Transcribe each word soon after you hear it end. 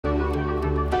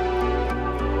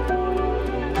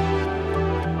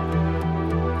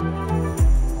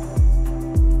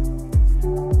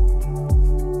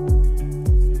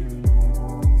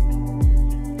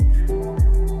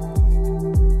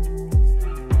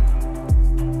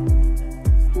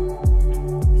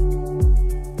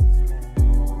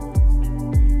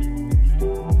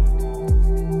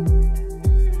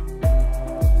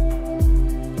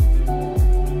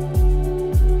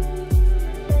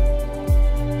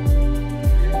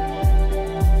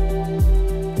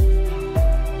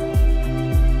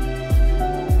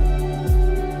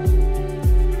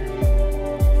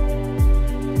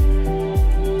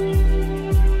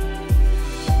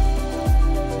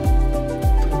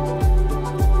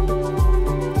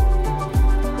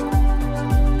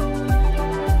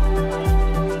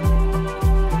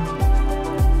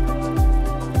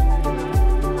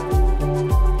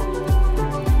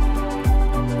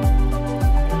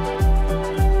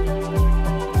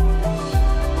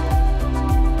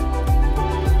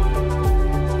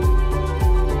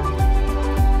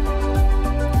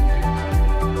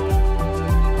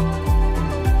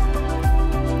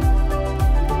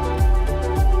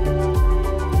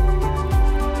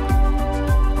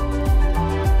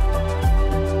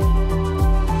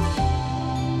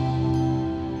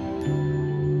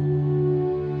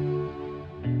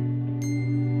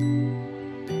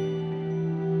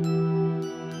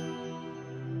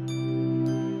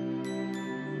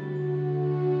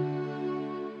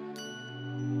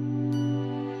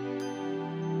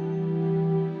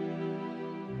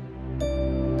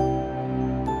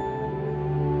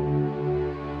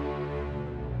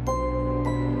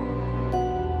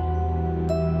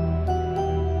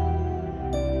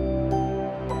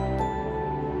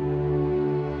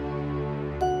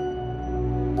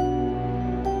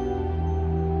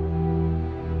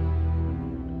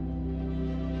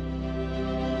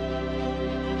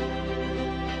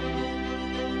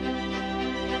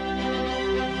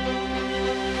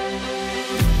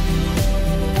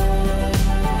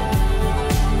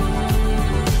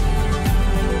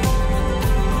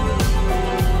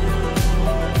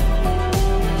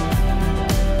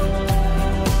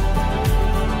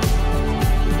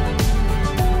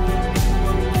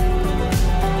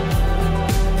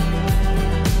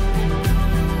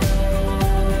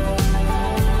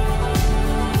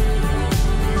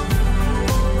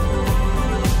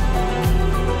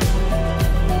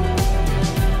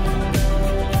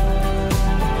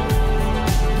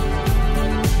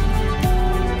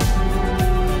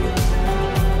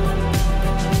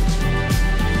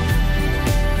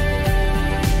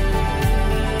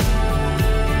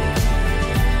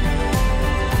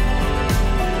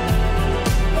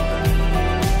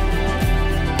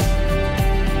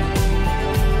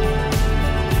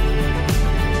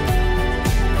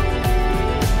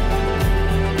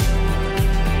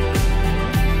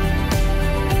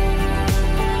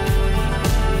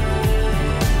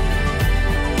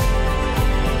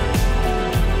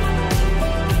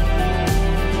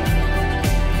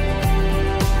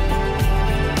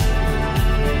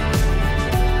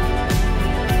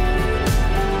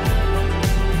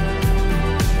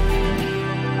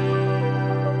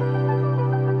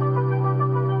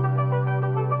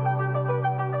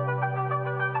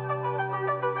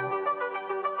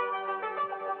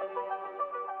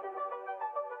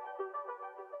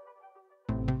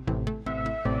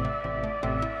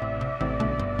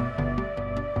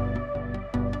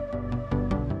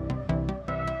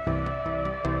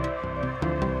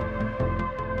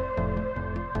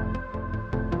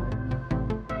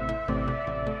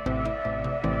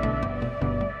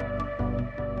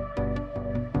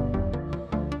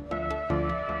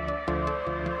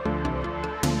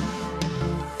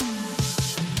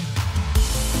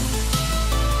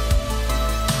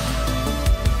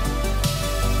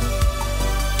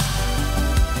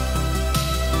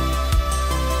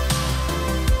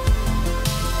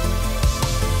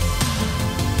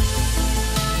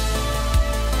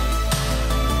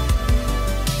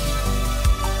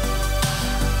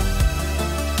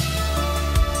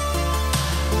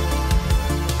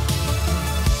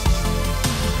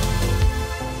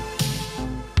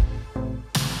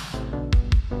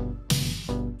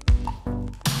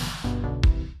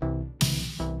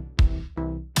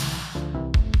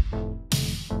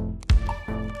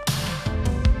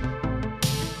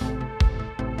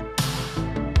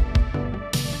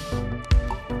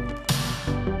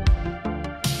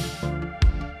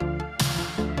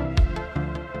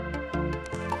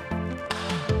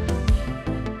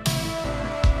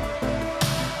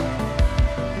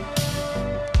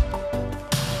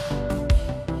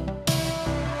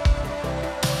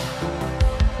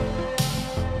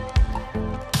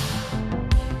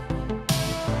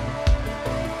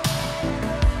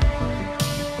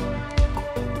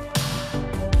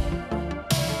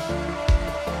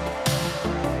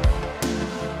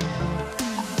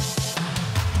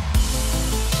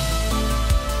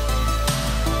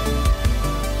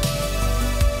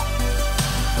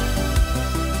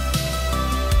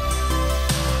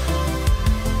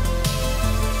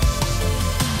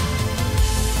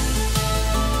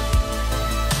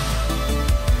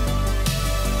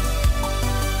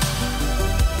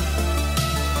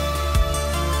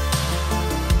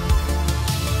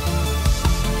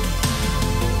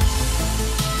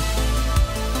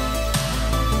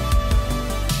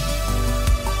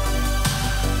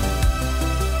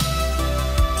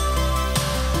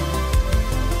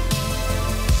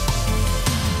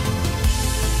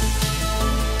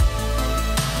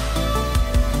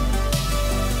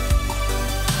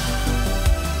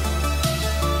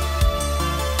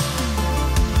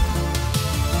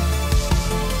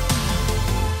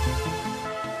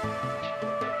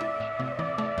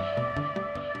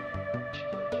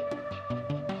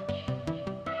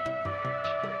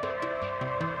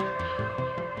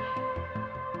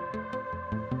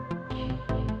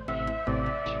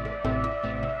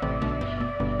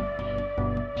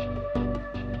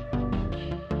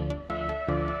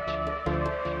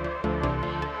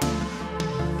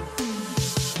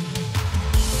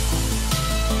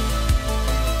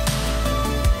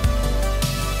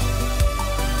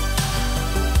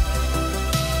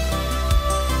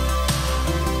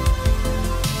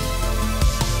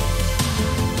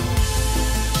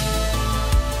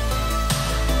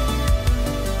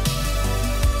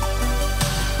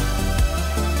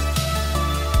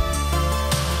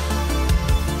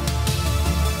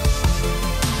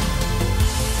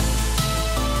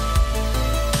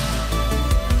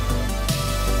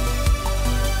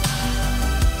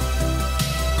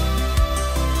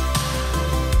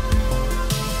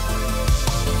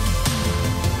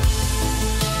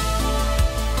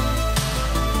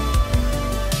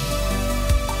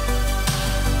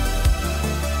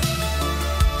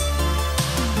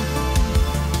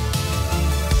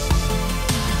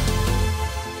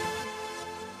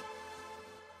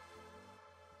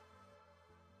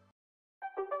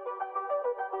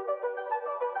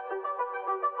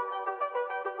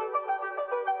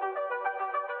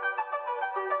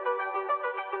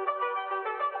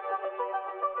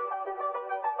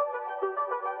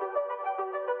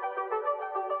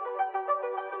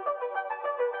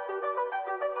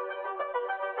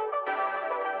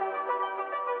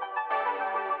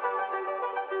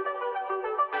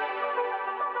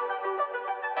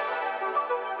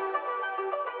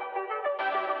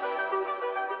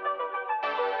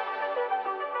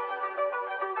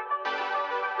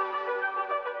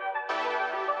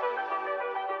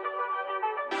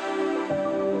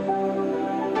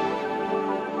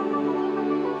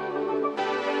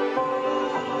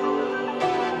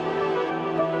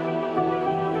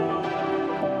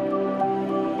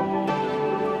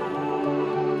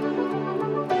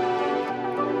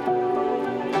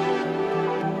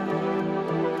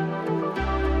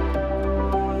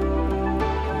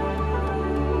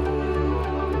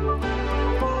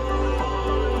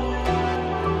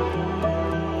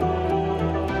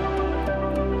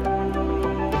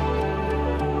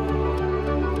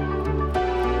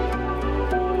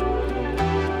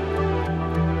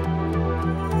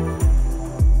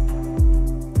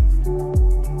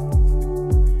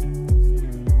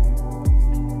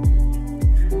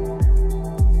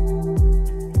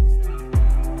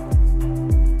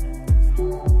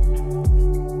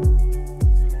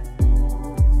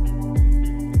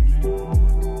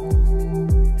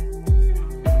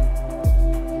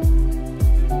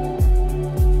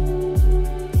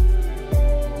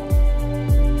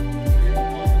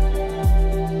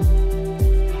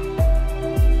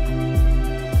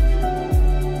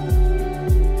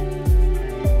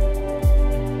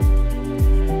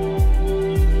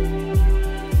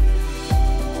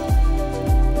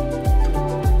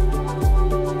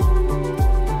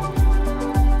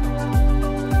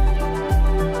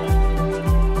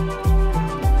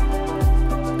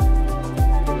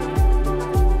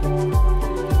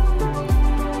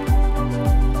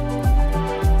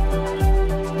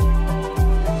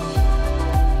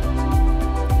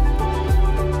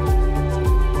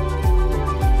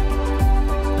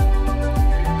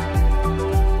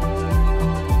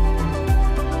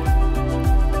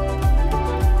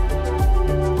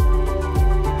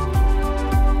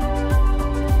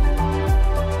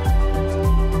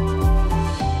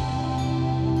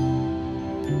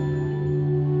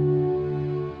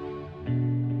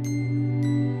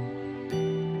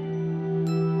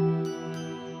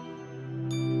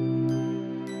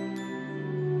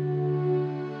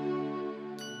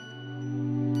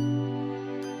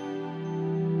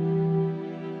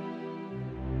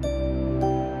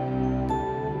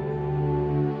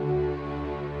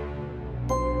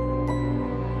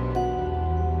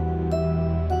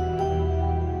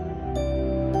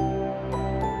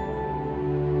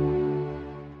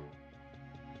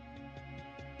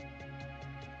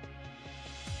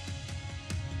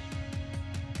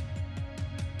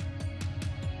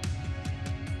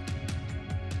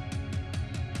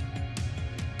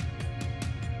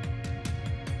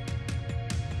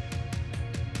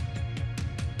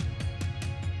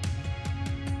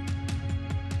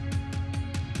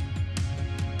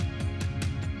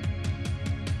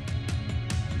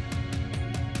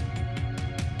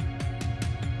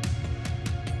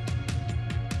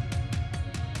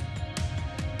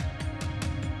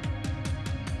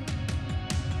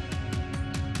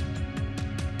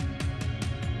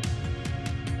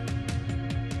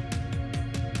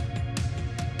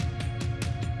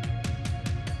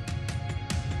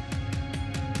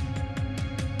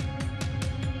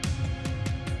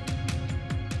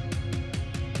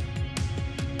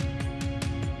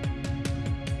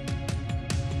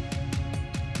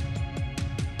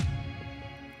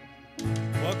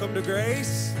come to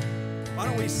Grace? Why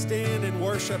don't we stand and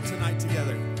worship tonight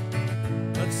together?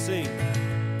 Let's sing.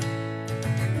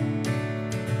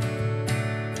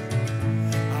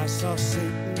 I saw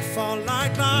Satan fall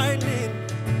like lightning.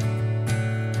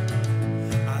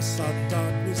 I saw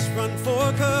darkness run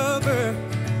for cover.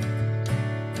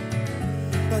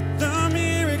 But the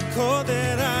miracle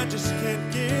that I just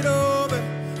can't get over,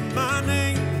 my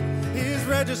name is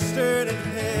registered in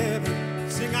heaven.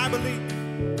 Sing, I believe.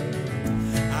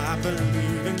 I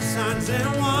believe in signs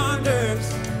and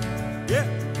wonders. Yeah.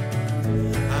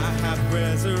 I have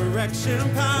resurrection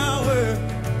power.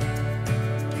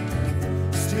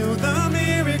 Still the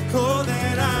miracle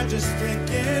that I just can't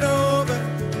get over,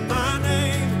 my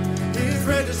name is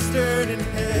registered in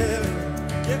heaven.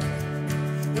 Yeah.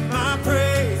 And my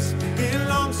praise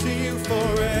belongs to you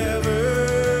forever.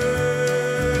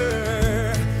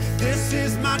 This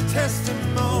is my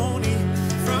testimony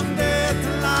from death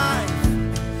to life.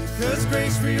 'Cause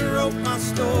grace rewrote my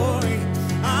story.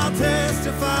 I'll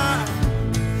testify.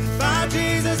 By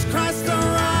Jesus Christ the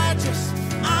righteous,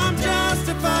 I'm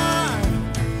justified.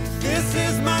 This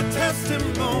is my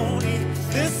testimony.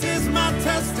 This is my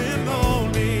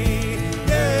testimony.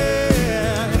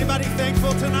 Yeah. Anybody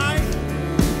thankful tonight?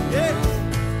 Yeah.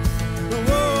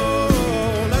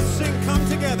 Whoa. Let's sing. Come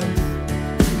together.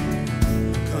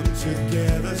 Come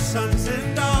together, sons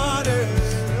and daughters.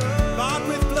 Bought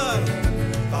with blood.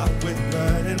 Bought with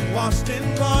blood and washed in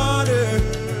water.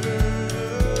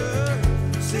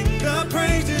 Sing the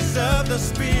praises of the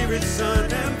Spirit, Son,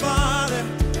 and Father.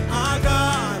 Our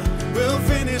God will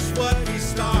finish what He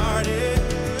started.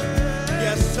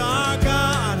 Yes, our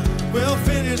God will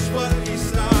finish what He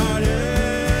started.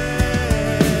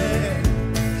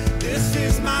 This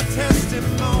is my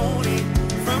testimony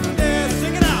from death.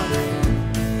 Sing it out.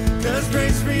 'Cause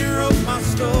grace rewrote my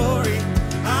story.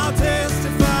 I'll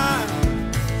testify.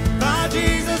 By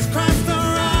Jesus Christ the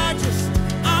righteous,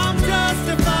 I'm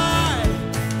justified.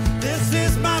 This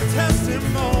is my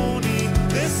testimony.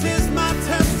 This is my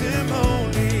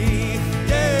testimony.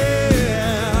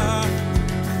 Yeah.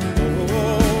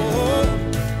 Oh,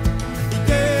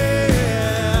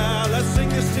 yeah. Let's sing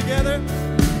this together.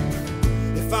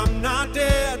 If I'm not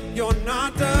dead, you're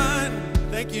not done.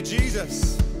 Thank you,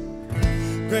 Jesus.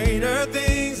 Greater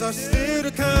things are still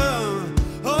to come.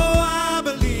 Oh, I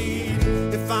believe.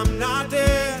 If I'm not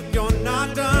dead, you're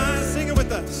not done. Sing it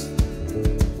with us.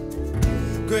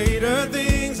 Greater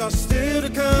things are still to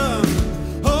come.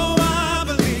 Oh, I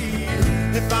believe.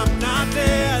 If I'm not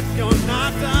dead, you're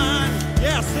not done.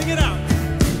 Yeah, sing it out.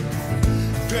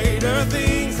 Greater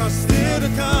things are still to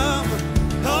come.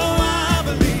 Oh, I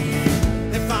believe.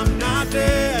 If I'm not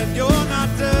dead, you're not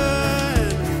done.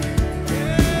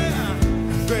 Yeah.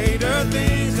 Greater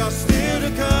things are still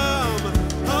to come.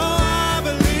 Oh, I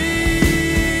believe.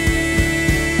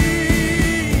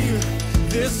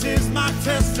 This is my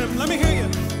testimony. Let me hear you.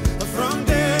 From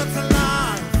death to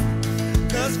life.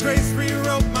 'Cause grace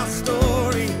rewrote my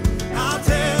story. I'll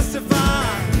testify.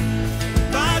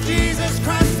 By Jesus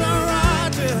Christ the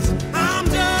righteous, I'm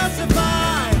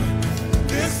justified.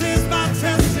 This is my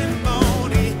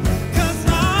testimony. 'Cause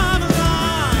I'm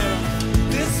alive.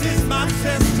 This is my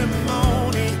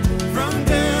testimony. From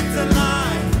death to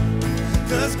life.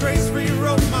 'Cause grace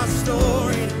rewrote my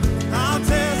story. I'll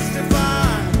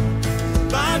testify.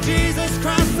 By Jesus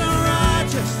Christ the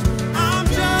righteous, I'm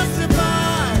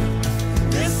justified.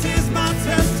 This is my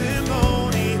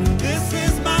testimony. This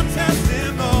is my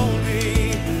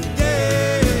testimony.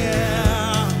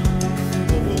 Yeah.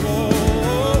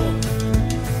 Oh,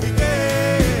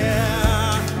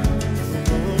 yeah.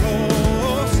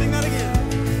 Oh, sing that again.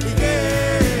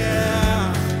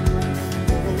 Yeah.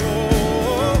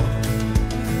 Oh,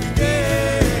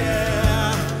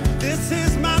 yeah. This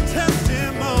is my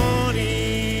testimony.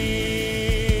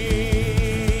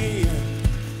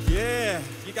 Yeah.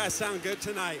 You guys sound good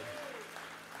tonight.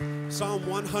 Psalm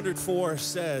 104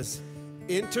 says,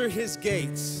 enter His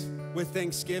gates with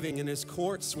thanksgiving and His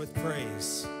courts with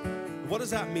praise. What does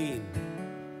that mean?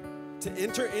 To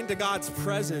enter into God's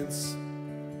presence,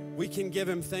 we can give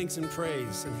Him thanks and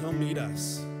praise, and He'll meet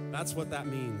us. That's what that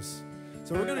means.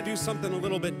 So we're gonna do something a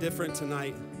little bit different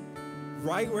tonight.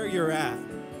 Right where you're at,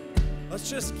 let's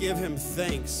just give Him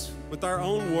thanks with our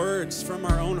own words from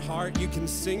our own heart. You can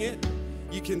sing it,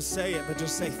 you can say it, but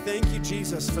just say, thank you,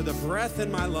 Jesus, for the breath in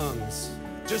my lungs.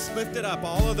 Just lift it up,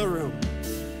 all of the room.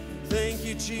 Thank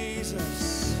you,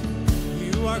 Jesus.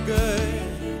 You are good.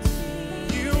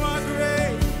 You are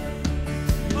great.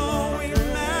 Oh, we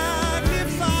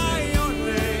magnify your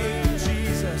name,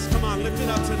 Jesus. Come on, lift it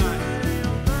up tonight.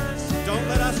 Don't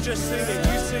let us just sing it.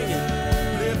 You sing it.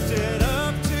 Lift it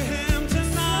up to Him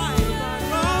tonight.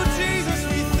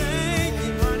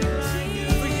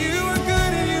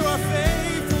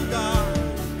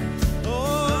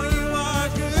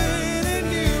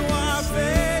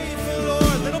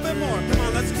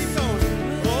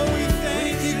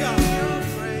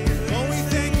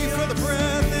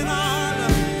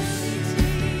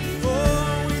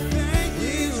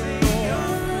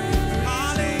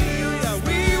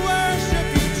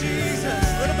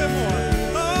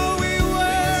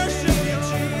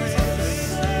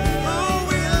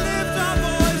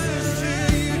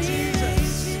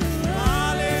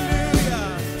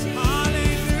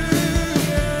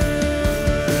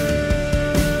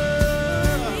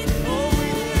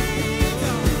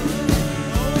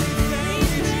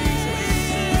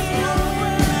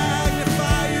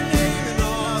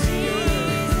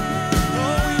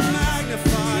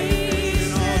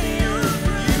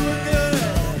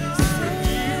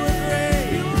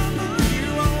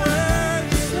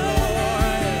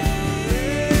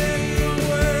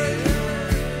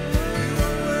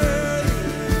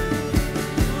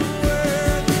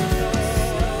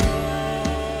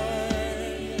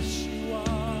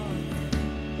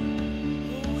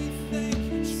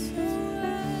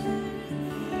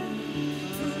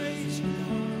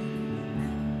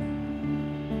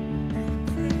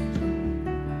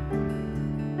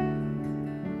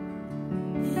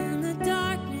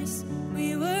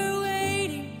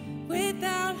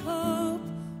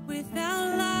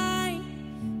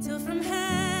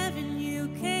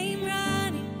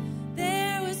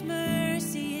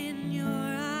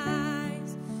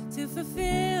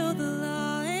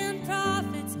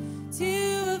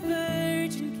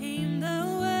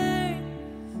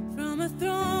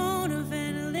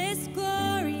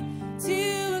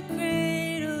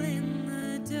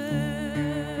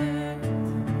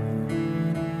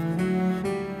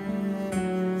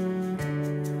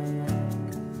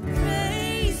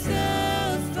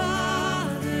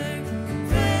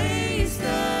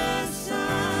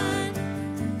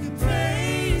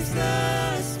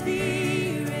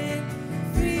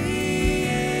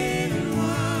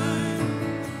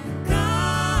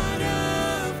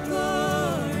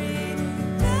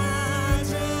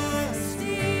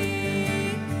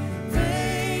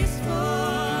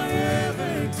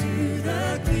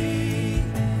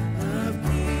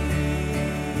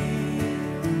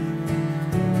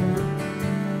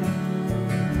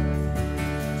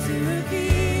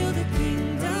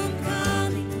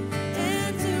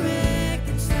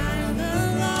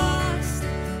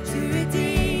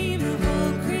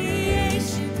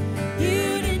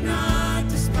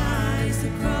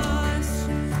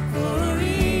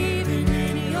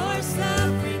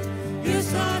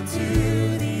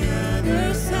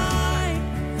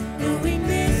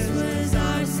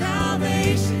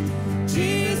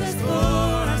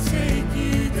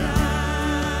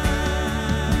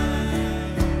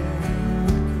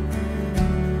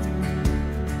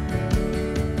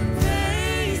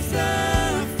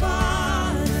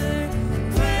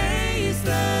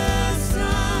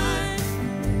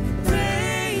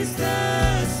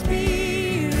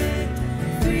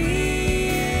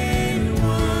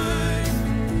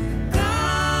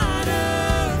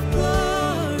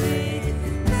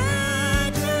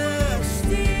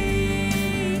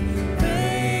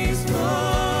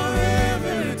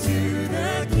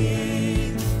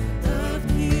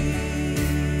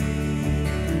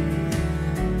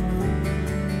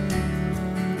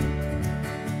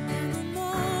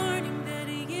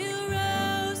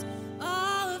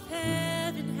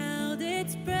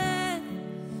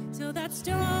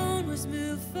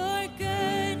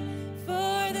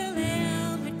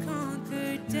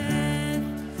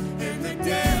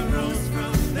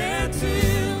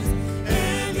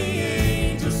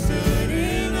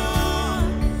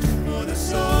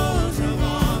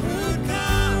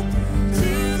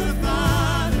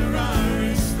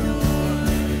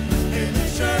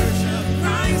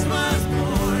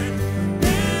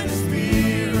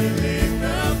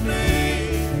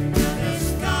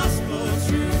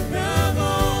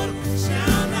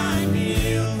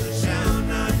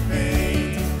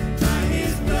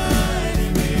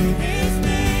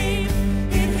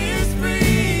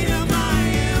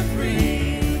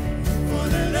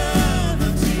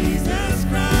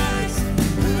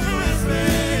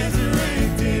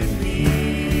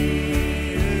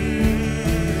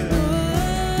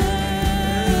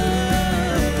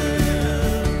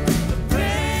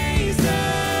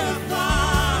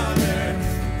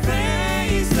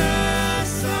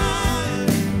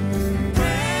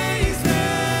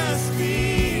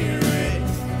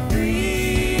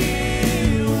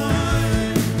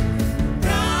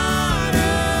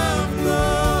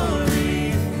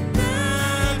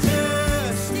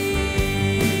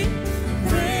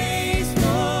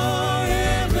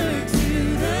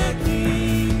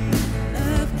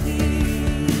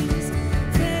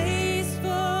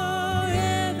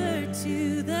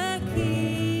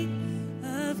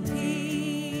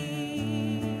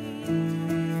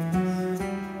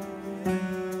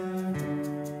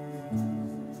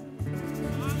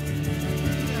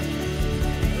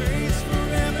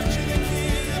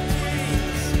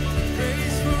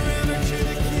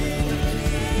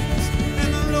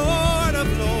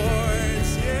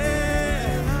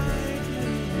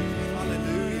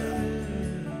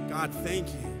 God, thank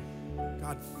you.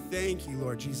 God, thank you,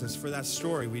 Lord Jesus, for that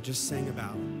story we just sang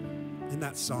about in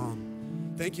that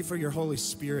song. Thank you for your Holy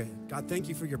Spirit. God, thank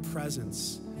you for your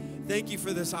presence. Thank you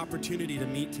for this opportunity to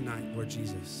meet tonight, Lord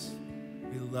Jesus.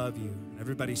 We love you.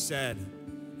 Everybody said,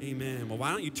 amen. Well,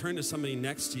 why don't you turn to somebody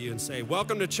next to you and say,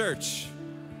 welcome to church.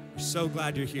 We're so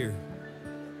glad you're here.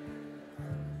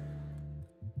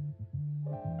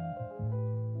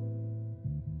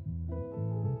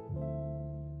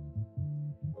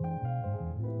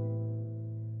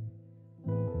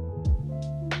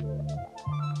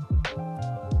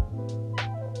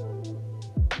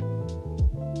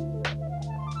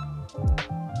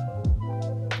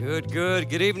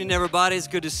 Good evening, everybody. It's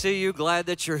good to see you. Glad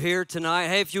that you're here tonight.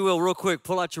 Hey, if you will, real quick,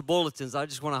 pull out your bulletins. I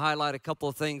just want to highlight a couple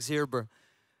of things here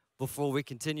before we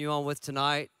continue on with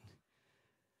tonight.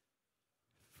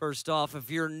 First off,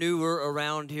 if you're newer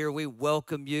around here, we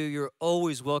welcome you. You're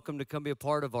always welcome to come be a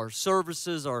part of our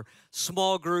services, our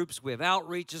small groups. We have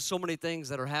outreaches, so many things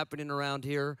that are happening around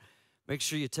here. Make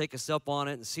sure you take us up on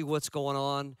it and see what's going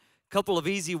on. A couple of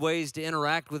easy ways to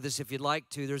interact with us if you'd like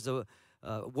to. There's a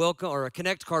welcome or a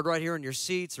connect card right here in your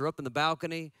seats or up in the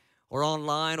balcony or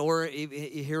online, or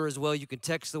here as well. You can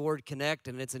text the word connect,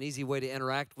 and it's an easy way to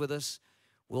interact with us.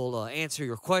 We'll answer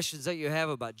your questions that you have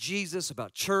about Jesus,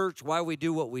 about church, why we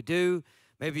do what we do.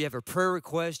 Maybe you have a prayer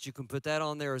request. You can put that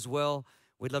on there as well.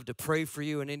 We'd love to pray for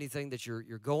you and anything that you're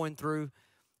going through.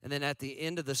 And then at the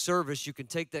end of the service, you can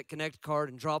take that connect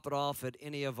card and drop it off at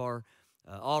any of our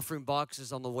offering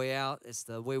boxes on the way out. It's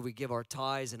the way we give our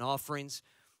tithes and offerings.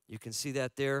 You can see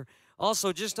that there.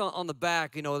 Also, just on the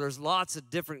back, you know, there's lots of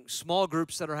different small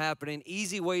groups that are happening,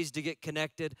 easy ways to get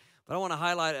connected. But I want to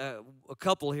highlight a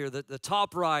couple here. The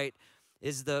top right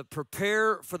is the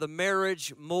Prepare for the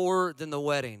Marriage More Than the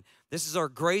Wedding. This is our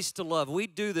Grace to Love. We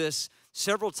do this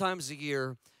several times a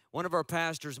year. One of our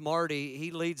pastors, Marty,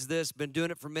 he leads this, been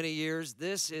doing it for many years.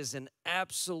 This is an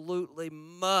absolutely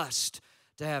must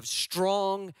to have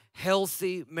strong,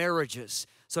 healthy marriages.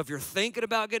 So if you're thinking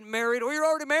about getting married or you're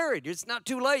already married, it's not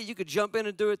too late. You could jump in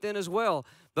and do it then as well.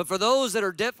 But for those that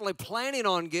are definitely planning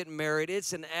on getting married,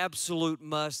 it's an absolute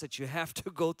must that you have to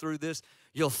go through this.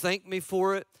 You'll thank me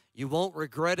for it. You won't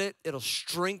regret it. It'll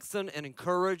strengthen and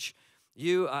encourage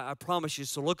you, I promise you.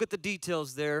 So look at the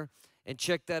details there and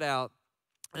check that out.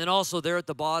 And also there at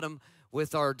the bottom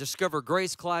with our Discover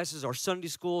Grace classes, our Sunday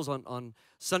schools on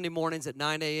Sunday mornings at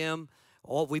 9 a.m.,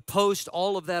 we post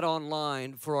all of that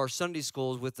online for our Sunday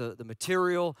schools with the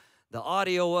material, the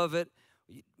audio of it.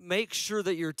 Make sure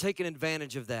that you're taking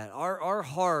advantage of that. Our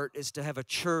heart is to have a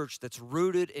church that's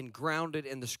rooted and grounded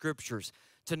in the Scriptures,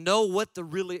 to know what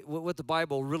the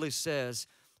Bible really says.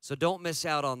 So don't miss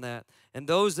out on that. And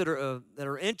those that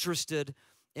are interested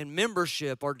in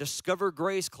membership, our Discover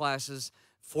Grace classes,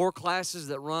 4 classes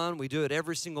that run. We do it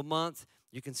every single month.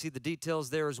 You can see the details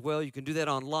there as well. You can do that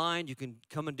online. You can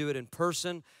come and do it in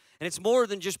person. And it's more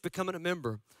than just becoming a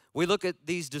member. We look at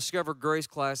these Discover Grace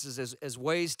classes as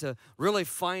ways to really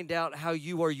find out how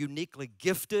you are uniquely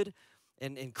gifted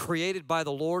and created by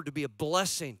the Lord to be a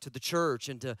blessing to the church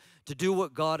and to do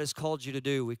what God has called you to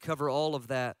do. We cover all of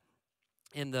that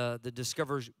in the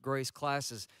Discover Grace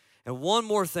classes. And one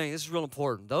more thing, this is real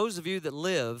important. Those of you that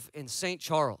live in St.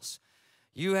 Charles,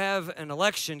 you have an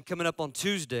election coming up on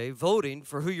Tuesday, voting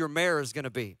for who your mayor is going to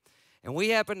be. And we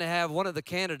happen to have one of the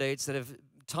candidates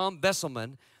Tom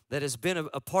Besselman, that has been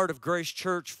a part of Grace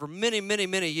Church for many, many,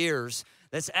 many years,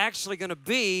 that's actually going to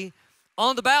be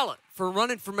on the ballot for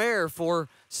running for mayor for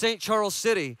St. Charles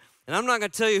City. And I'm not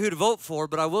going to tell you who to vote for,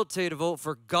 but I will tell you to vote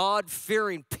for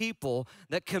God-fearing people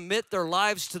that commit their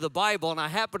lives to the Bible. And I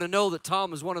happen to know that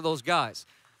Tom is one of those guys.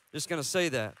 Just going to say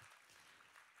that.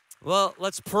 Well,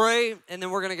 let's pray, and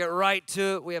then we're going to get right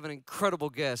to it. We have an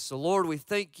incredible guest. So, Lord, we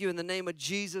thank you in the name of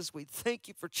Jesus. We thank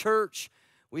you for church.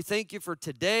 We thank you for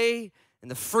today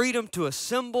and the freedom to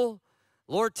assemble.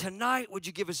 Lord, tonight, would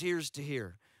you give us ears to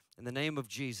hear? In the name of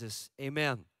Jesus,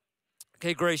 amen.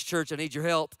 Okay, Grace Church, I need your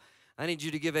help. I need you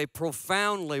to give a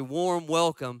profoundly warm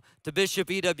welcome to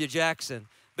Bishop E.W. Jackson.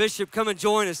 Bishop, come and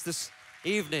join us this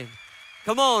evening.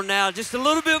 Come on now, just a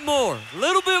little bit more, a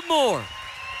little bit more.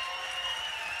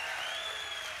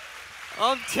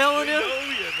 I'm telling you. They know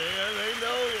you, man. They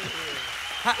know you.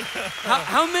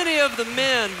 How many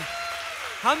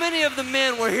of the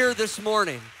men were here this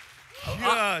morning?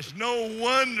 Gosh, no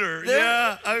wonder.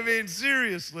 Yeah, I mean,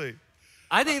 seriously.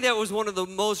 I think that was one of the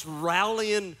most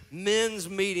rallying men's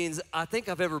meetings I think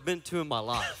I've ever been to in my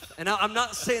life. And I'm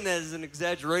not saying that as an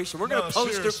exaggeration. We're going to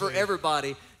post it for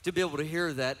everybody to be able to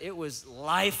hear that. It was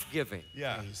life-giving.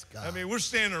 Yeah. I mean, we're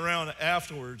standing around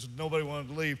afterwards, and nobody wanted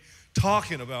to leave,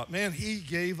 talking about, man, he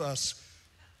gave us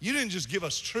you didn't just give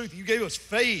us truth, you gave us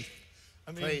faith.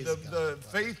 I mean, Praise the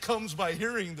faith comes by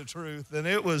hearing the truth, and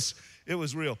it was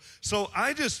real. So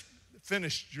I just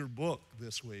finished your book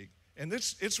this week, and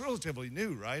it's relatively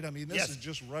new, right? I mean, this is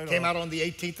just right Came out on the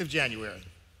 18th of January.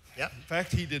 Yep. In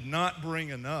fact, he did not bring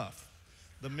enough.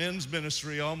 The men's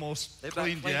ministry almost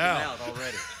cleaned you him out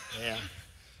already. Yeah.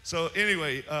 So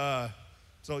anyway,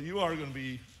 so you are going to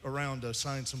be around to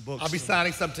sign some books. I'll be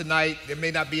signing some tonight. There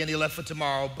may not be any left for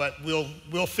tomorrow, but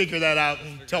we'll figure that out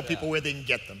and tell people where they can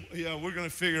get them. Yeah, we're going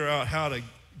to figure out how to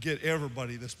get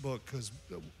everybody this book, because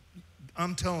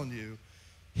I'm telling you,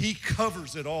 he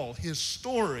covers it all. His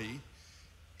story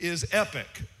is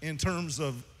epic in terms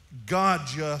of God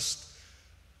just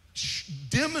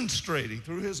demonstrating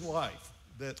through his life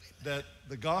that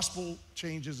the gospel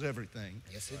changes everything.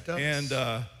 Yes, it does. And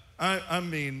I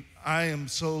mean, I am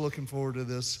so looking forward to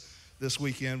this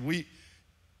weekend. We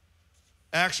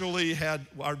actually had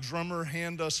our drummer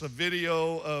hand us a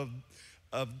video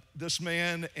of this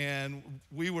man, and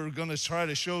we were going to try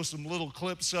to show some little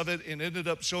clips of it, and ended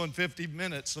up showing 50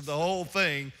 minutes of the whole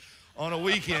thing on a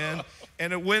weekend,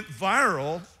 and it went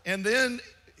viral. And then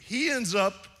he ends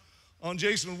up on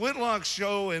Jason Whitlock's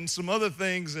show and some other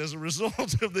things as a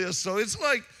result of this. So it's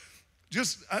like,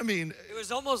 I mean, It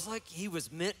was almost like he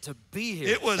was meant to be here.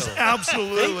 it was so.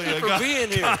 absolutely Thank you a for being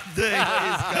here. God thing. Praise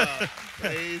God.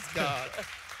 Praise God.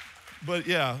 But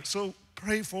yeah, so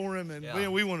pray for him, and Yeah.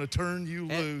 man, we want to turn you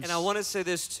loose. And I want to say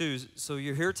this too. So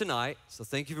you're here tonight, so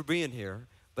thank you for being here.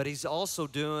 But he's also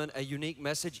doing a unique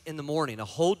message in the morning, a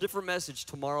whole different message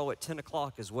tomorrow at 10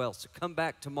 o'clock as well. So come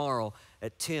back tomorrow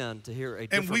at 10 to hear a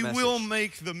different And we message. will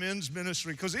make the men's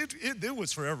ministry, because it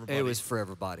was for everybody. It was for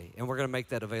everybody, and we're going to make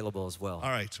that available as well. All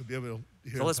right, so be able to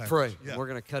hear So let's the pray. passage. Yeah. We're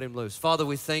going to cut him loose. Father,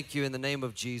 we thank you in the name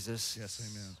of Jesus. Yes,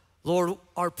 amen. Lord,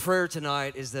 our prayer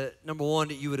tonight is that, number one,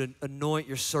 that you would anoint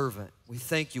your servant. We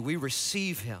thank you. We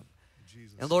receive him.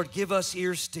 Jesus. And Lord, give us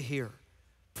ears to hear.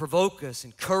 Provoke us,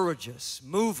 encourage us,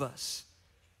 move us.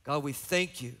 God, we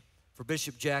thank you for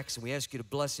Bishop Jackson. We ask you to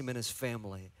bless him and his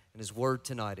family and his word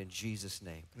tonight in Jesus'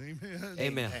 name. Amen.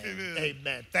 Amen.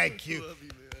 Amen. Thank you. Love you,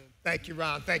 man. Thank you,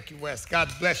 Ron. Thank you, Wes. God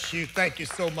bless you. Thank you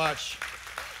so much.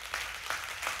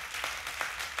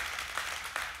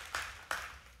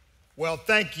 Well,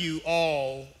 thank you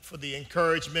all for the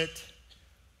encouragement.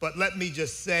 But let me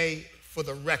just say, for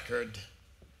the record,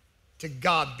 to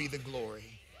God be the glory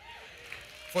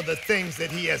for the things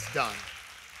that he has done.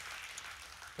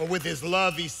 For with his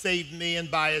love he saved me,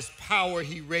 and by his power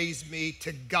he raised me.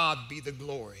 To God be the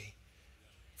glory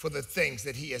for the things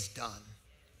that he has done.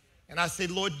 And I say,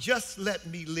 Lord, just let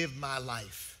me live my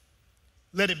life.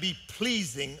 Let it be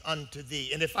pleasing unto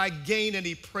thee. And if I gain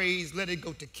any praise, let it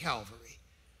go to Calvary.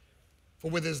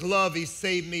 For with his love he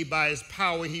saved me, by his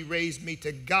power he raised me.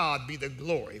 To God be the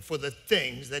glory for the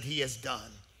things that he has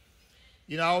done.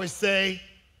 You know, I always say,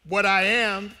 what I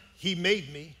am, he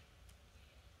made me.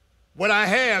 What I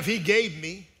have, he gave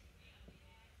me.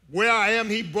 Where I am,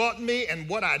 he brought me. And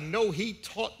what I know, he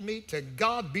taught me. To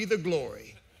God be the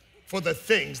glory for the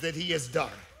things that he has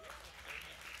done.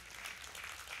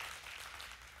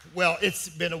 Well, it's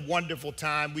been a wonderful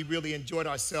time. We really enjoyed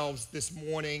ourselves this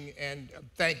morning. And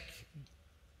thank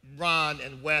Ron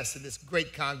and Wes and this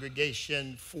great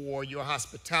congregation for your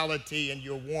hospitality and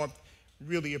your warmth.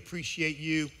 Really appreciate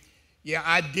you. Yeah,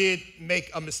 I did make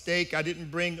a mistake. I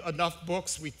didn't bring enough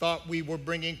books. We thought we were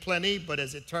bringing plenty, but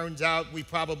as it turns out, we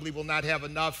probably will not have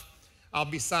enough. I'll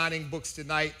be signing books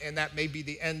tonight, and that may be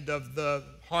the end of the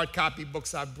hard copy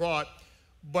books I brought.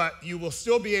 But you will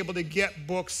still be able to get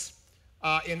books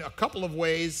in a couple of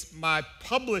ways. My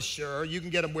publisher, you can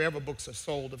get them wherever books are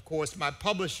sold, of course. My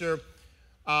publisher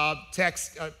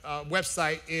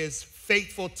website is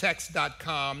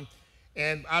faithfultext.com.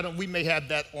 And we may have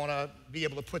that be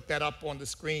able to put that up on the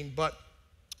screen, but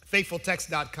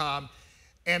faithfultext.com.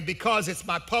 And because it's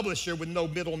my publisher with no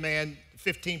middleman,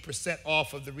 15%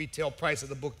 off of the retail price of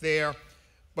the book there.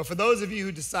 But for those of you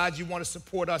who decide you want to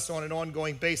support us on an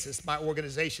ongoing basis, my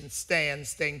organization stands,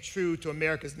 staying true to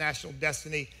America's national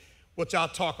destiny, which I'll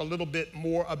talk a little bit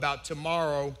more about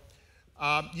tomorrow.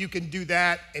 You can do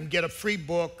that and get a free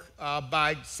book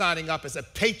by signing up as a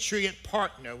Patriot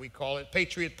Partner, we call it,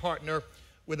 Patriot Partner,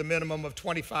 with a minimum of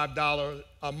 $25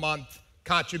 a month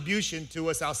contribution to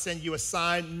us. I'll send you a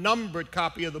signed, numbered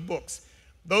copy of the books.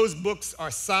 Those books are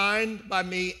signed by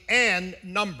me and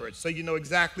numbered, so you know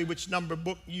exactly which number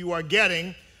book you are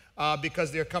getting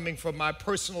because they're coming from my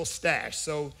personal stash.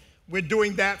 So we're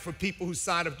doing that for people who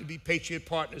sign up to be Patriot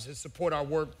Partners and support our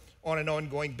work on an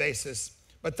ongoing basis.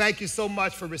 But thank you so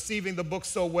much for receiving the book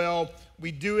so well.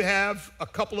 We do have a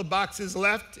couple of boxes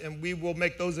left, and we will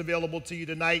make those available to you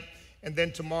tonight. and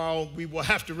then tomorrow we will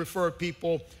have to refer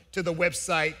people to the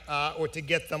website or to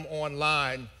get them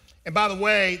online. And by the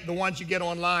way, the ones you get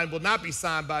online will not be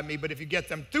signed by me, but if you get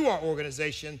them through our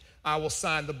organization, I will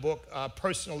sign the book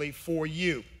personally for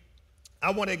you. I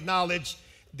want to acknowledge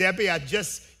Debbie. I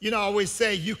always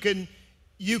say you can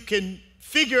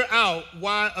figure out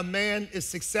why a man is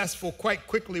successful quite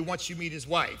quickly once you meet his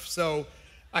wife. So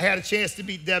I had a chance to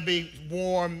meet Debbie,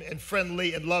 warm and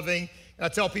friendly and loving. And I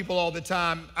tell people all the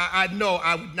time, I know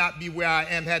I would not be where I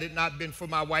am had it not been for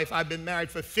my wife. I've been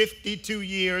married for 52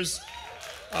 years.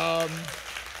 And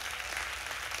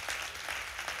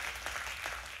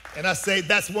I say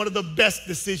that's one of the best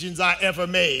decisions I ever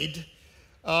made,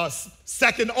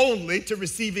 second only to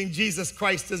receiving Jesus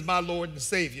Christ as my Lord and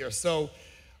Savior. So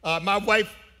my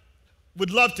wife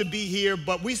would love to be here,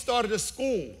 but we started a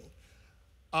school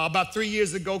about 3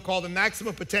 years ago called the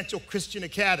Maximum Potential Christian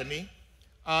Academy,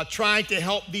 trying to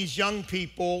help these young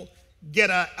people get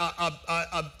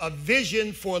a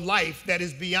vision for life that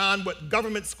is beyond what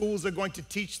government schools are going to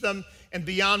teach them and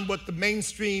beyond what the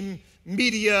mainstream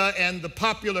media and the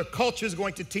popular culture is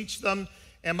going to teach them.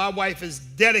 And my wife is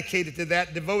dedicated to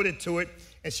that, devoted to it,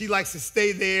 and she likes to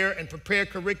stay there and prepare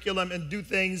curriculum and do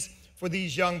things for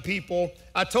these young people.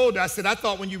 I told her, I said, I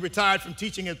thought when you retired from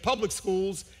teaching in public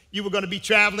schools, you were going to be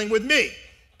traveling with me.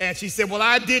 And she said, well,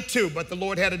 I did too, but the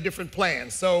Lord had a different plan.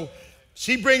 So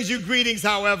she brings you greetings,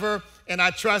 however, and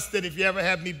I trust that if you ever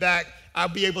have me back, I'll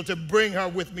be able to bring her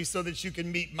with me so that you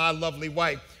can meet my lovely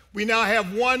wife. We now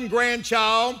have one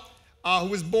grandchild who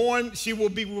was born. We'll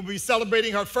be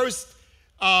celebrating her first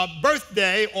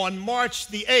birthday on March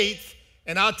the 8th.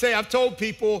 And I'll tell you, I've told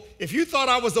people, if you thought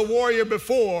I was a warrior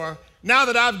before, now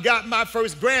that I've got my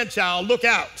first grandchild, look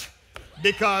out,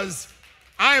 because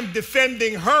I am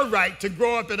defending her right to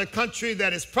grow up in a country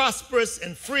that is prosperous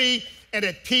and free and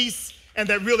at peace and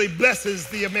that really blesses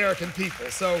the American people.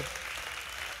 So,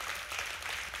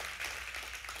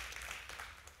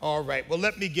 all right, well,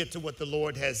 let me get to what the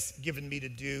Lord has given me to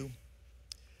do.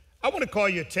 I want to call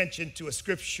your attention to a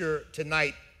scripture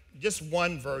tonight, just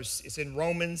one verse. It's in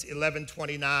Romans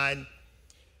 11:29.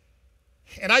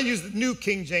 And I use the New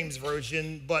King James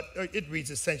Version, but it reads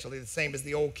essentially the same as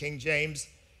the Old King James.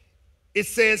 It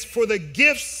says, for the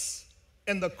gifts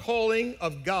and the calling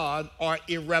of God are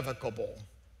irrevocable.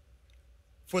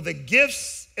 For the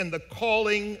gifts and the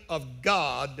calling of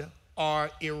God are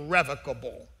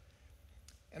irrevocable.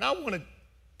 And I want to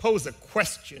pose a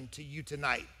question to you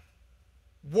tonight.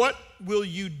 What will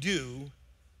you do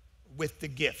with the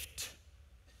gift?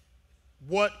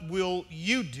 What will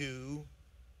you do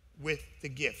with the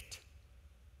gift?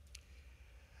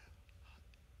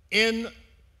 In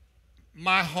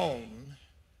my home,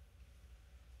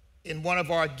 in one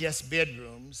of our guest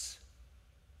bedrooms,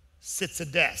 sits a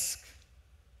desk.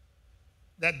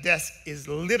 That desk is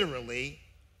literally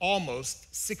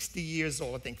almost 60 years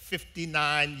old, I think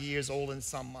 59 years old in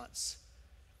some months.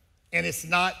 And it's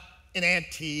not an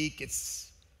antique,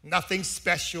 it's nothing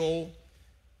special,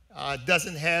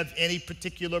 doesn't have any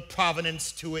particular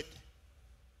provenance to it.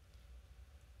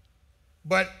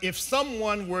 But if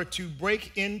someone were to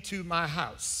break into my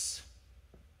house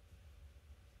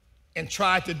and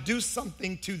try to do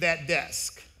something to that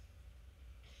desk,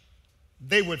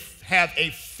 they would have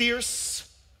a fierce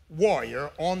warrior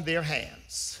on their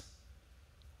hands.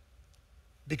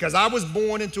 Because I was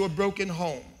born into a broken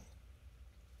home.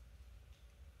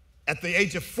 At the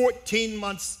age of 14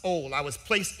 months old, I was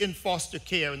placed in foster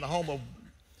care in the home of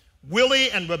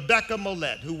Willie and Rebecca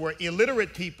Millett, who were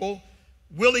illiterate people.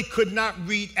 Willie could not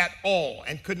read at all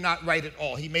and could not write at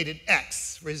all. He made an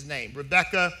X for his name.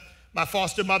 Rebecca, my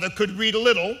foster mother, could read a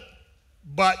little,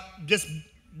 but just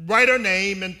write her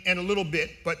name and a little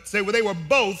bit. But they were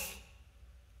both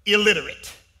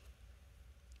illiterate.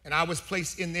 And I was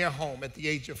placed in their home at the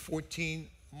age of 14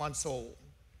 months old.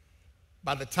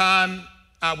 By the time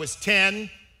I was 10,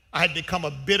 I had become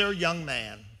a bitter young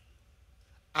man.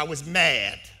 I was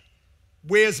mad.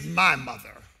 Where's my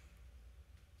mother?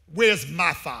 Where's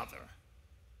my father?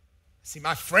 See,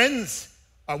 my friends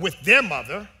are with their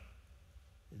mother.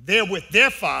 They're with their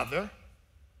father.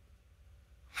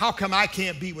 How come I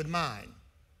can't be with mine?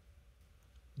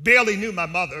 Barely knew my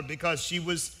mother because she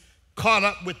was caught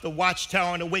up with the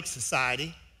Watchtower and Awake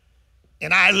Society.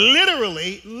 And I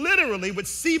literally would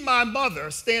see my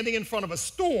mother standing in front of a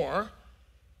store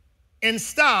and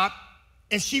stop,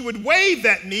 and she would wave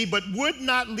at me but would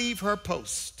not leave her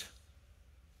post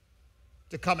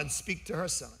to come and speak to her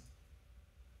son.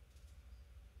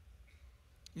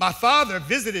 My father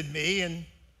visited me, and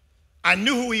I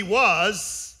knew who he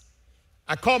was.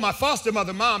 I called my foster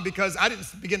mother Mom because I didn't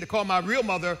begin to call my real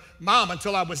mother Mom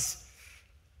until I was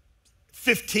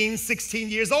 15, 16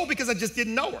 years old because I just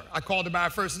didn't know her. I called her by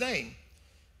her first name.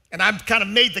 And I kind of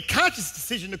made the conscious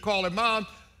decision to call her mom.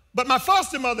 But my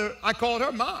foster mother, I called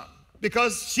her mom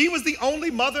because she was the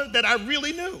only mother that I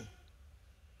really knew.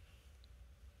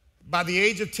 By the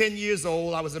age of 10 years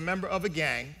old, I was a member of a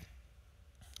gang.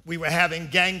 We were having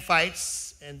gang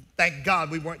fights, and thank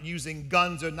God we weren't using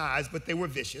guns or knives, but they were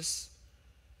vicious.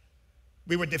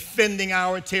 We were defending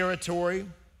our territory,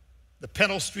 the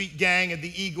Pennell Street Gang and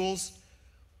the Eagles.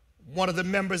 One of the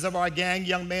members of our gang,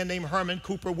 young man named Herman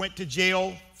Cooper, went to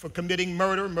jail for committing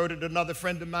murdered another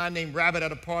friend of mine named Rabbit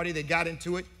at a party. They got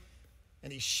into it,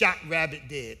 and he shot Rabbit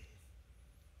dead.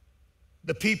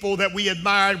 The people that we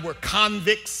admired were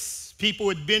convicts, people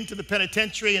who had been to the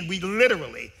penitentiary, and we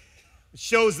literally, it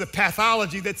shows the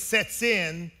pathology that sets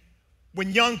in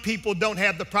when young people don't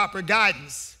have the proper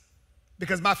guidance,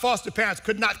 because my foster parents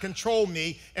could not control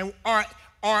me, and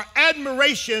our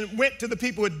admiration went to the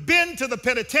people who had been to the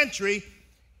penitentiary,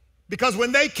 because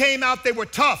when they came out, they were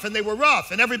tough and they were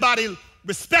rough, and everybody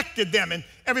respected them, and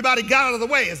everybody got out of the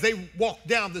way as they walked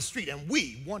down the street, and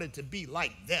we wanted to be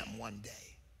like them one day.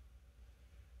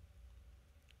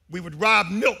 We would rob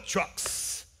milk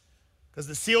trucks because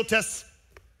the Seal Test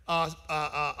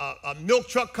milk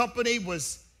truck company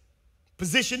was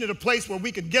positioned in a place where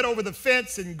we could get over the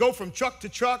fence and go from truck to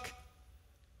truck.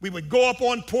 We would go up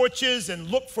on porches and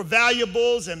look for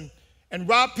valuables and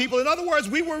rob people. In other words,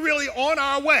 we were really on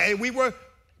our way. We were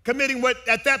committing what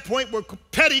at that point were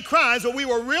petty crimes, but we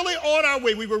were really on our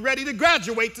way. We were ready to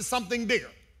graduate to something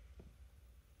bigger.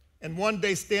 And one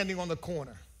day, standing on the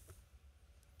corner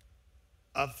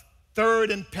of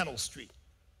 3rd and Pennell Street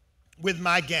with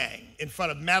my gang in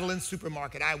front of Madeline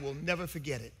Supermarket, I will never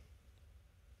forget it.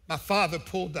 My father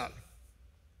pulled up,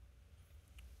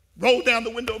 rolled down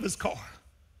the window of his car,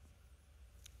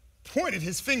 pointed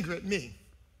his finger at me,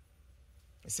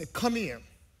 and said, "Come here."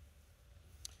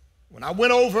 When I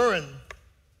went over and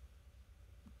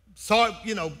saw,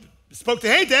 spoke to,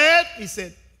 "Hey, Dad," he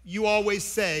said, "You always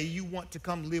say you want to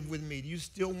come live with me. Do you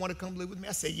still want to come live with me?"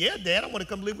 I said, "Yeah, Dad, I want to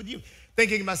come live with you."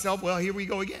 Thinking to myself, well, here we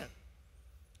go again.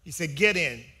 He said, "Get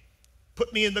in."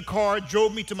 Put me in the car,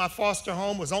 drove me to my foster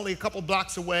home, was only a couple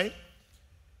blocks away.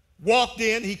 Walked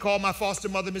in, he called my foster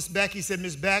mother, Miss Beck. He said,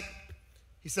 "Miss Beck,"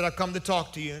 he said, "I've come to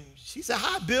talk to you." And she said,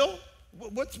 "Hi, Bill.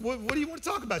 What do you want to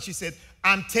talk about?" She said,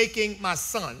 "I'm taking my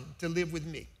son to live with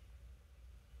me."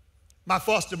 My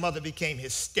foster mother became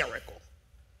hysterical.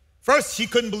 First, she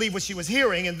couldn't believe what she was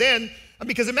hearing, and then,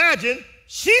 because imagine,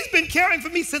 she's been caring for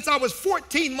me since I was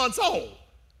 14 months old.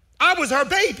 I was her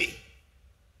baby.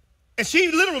 And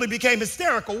she literally became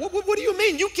hysterical. What do you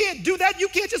mean? You can't do that. You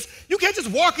can't just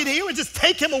walk in here and just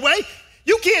take him away.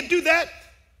 You can't do that.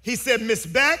 He said, "Miss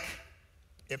Beck,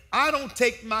 if I don't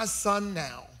take my son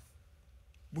now,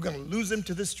 we're going to lose him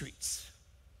to the streets."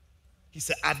 He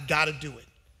said, "I've got to do it."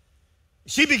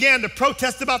 She began to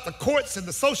protest about the courts and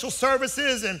the social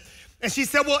services, and she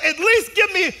said, "Well, at least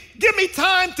give me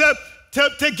time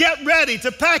to get ready,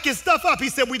 to pack his stuff up." He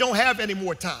said, "We don't have any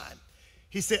more time."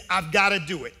 He said, "I've got to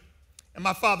do it." And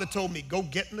my father told me, "Go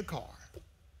get in the car."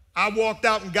 I walked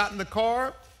out and got in the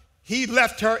car. He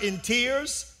left her in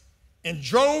tears and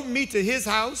drove me to his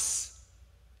house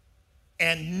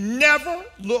and never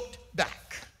looked back.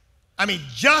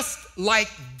 Just like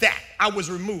that, I was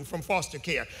removed from foster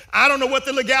care. I don't know what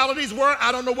the legalities were.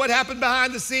 I don't know what happened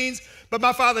behind the scenes, but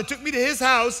my father took me to his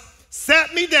house,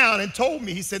 sat me down and told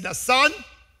me, he said, "Now, son,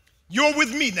 you're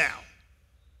with me now,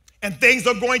 and things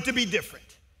are going to be different."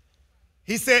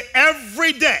 He said,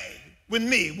 "Every day with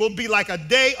me will be like a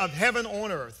day of heaven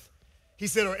on earth." He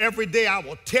said, "Or every day I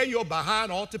will tear your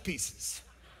behind all to pieces."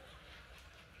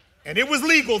 And it was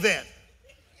legal then.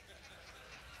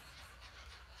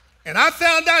 And I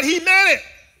found out he meant it.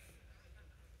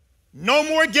 No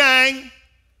more gang,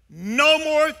 no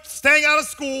more staying out of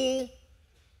school,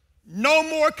 no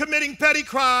more committing petty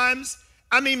crimes.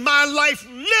 My life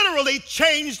literally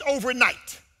changed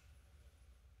overnight.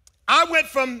 I went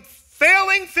from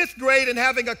failing 5th grade and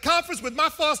having a conference with my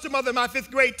foster mother and my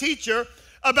 5th grade teacher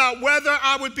about whether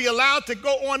I would be allowed to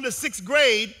go on to 6th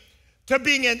grade to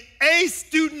being an A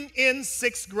student in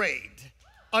 6th grade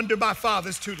under my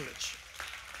father's tutelage.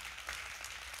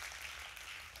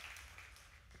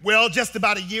 Well, just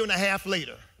about a year and a half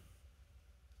later,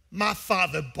 my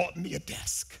father bought me a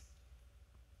desk.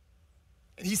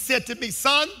 And he said to me,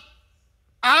 "Son,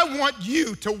 I want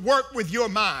you to work with your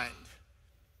mind."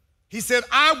 He said,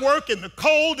 "I work in the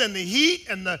cold and the heat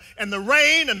and the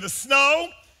rain and the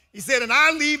snow." He said, "And I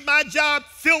leave my job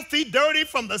filthy, dirty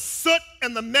from the soot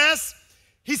and the mess."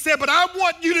 He said, "But I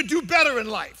want you to do better in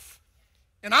life."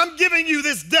 And I'm giving you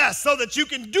this desk so that you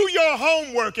can do your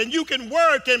homework and you can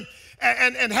work and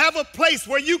have a place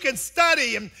where you can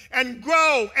study and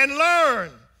grow and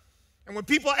learn. And when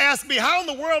people ask me, how in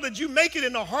the world did you make it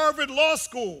into Harvard Law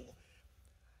School?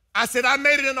 I said, I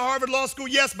made it into Harvard Law School,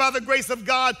 yes, by the grace of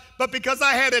God, but because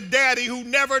I had a daddy who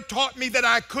never taught me that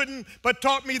I couldn't, but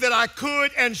taught me that I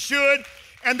could and should,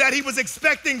 and that he was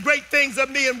expecting great things of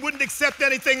me and wouldn't accept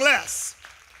anything less.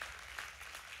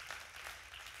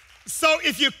 So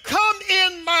if you come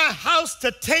in my house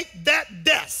to take that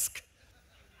desk,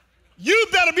 you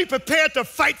better be prepared to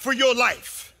fight for your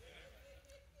life.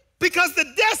 Because the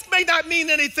desk may not mean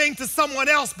anything to someone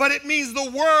else, but it means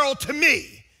the world to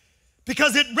me.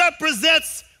 Because it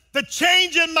represents the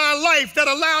change in my life that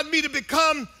allowed me to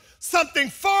become something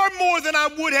far more than I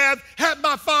would have had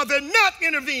my father not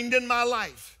intervened in my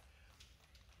life.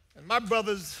 And my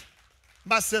brothers,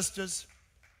 my sisters,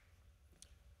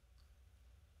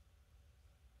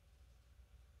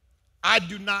 I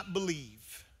do not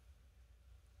believe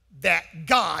that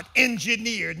God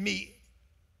engineered me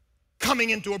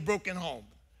coming into a broken home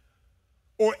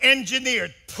or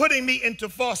engineered putting me into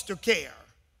foster care.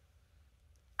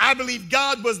 I believe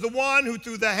God was the one who,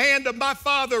 through the hand of my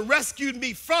father, rescued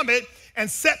me from it and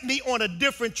set me on a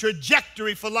different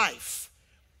trajectory for life.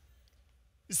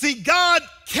 You see, God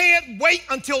can't wait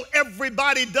until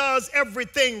everybody does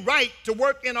everything right to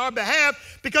work in our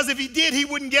behalf, because if he did, he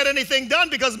wouldn't get anything done,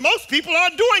 because most people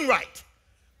aren't doing right.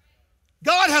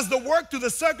 God has to work through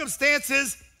the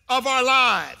circumstances of our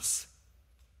lives.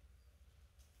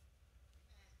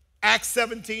 Acts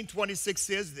 17:26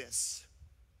 says this: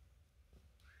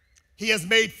 he has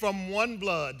made from one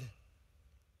blood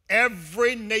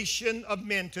every nation of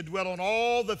men to dwell on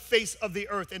all the face of the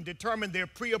earth, and determine their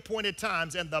pre-appointed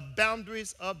times and the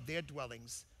boundaries of their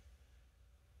dwellings,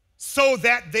 so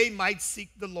that they might seek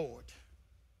the Lord.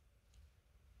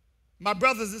 My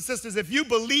brothers and sisters, if you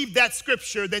believe that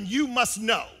scripture, then you must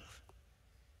know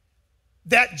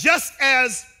that just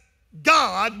as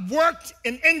God worked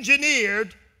and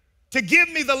engineered to give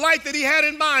me the life that he had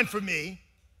in mind for me,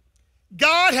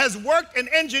 God has worked and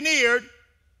engineered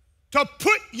to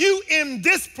put you in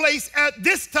this place at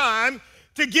this time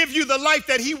to give you the life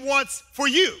that he wants for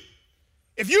you.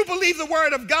 If you believe the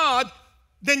word of God,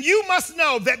 then you must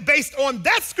know that based on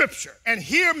that scripture, and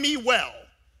hear me well,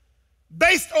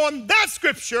 based on that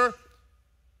scripture,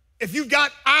 if you've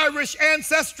got Irish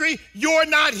ancestry, you're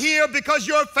not here because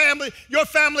your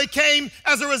family came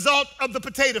as a result of the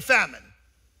potato famine.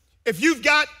 If you've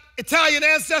got Italian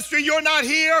ancestry, you're not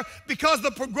here because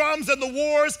the pogroms and the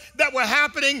wars that were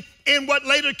happening in what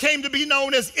later came to be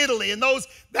known as Italy, and that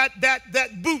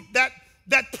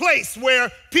place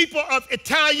where people of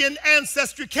Italian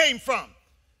ancestry came from.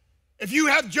 If you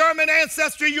have German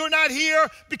ancestry, you're not here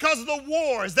because of the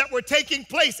wars that were taking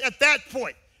place at that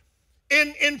point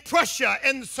in Prussia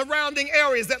and surrounding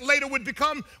areas that later would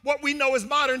become what we know as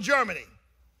modern Germany.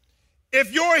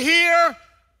 If you're here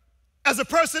as a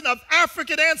person of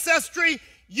African ancestry,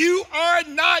 you are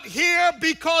not here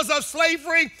because of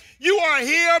slavery. You are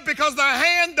here because the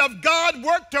hand of God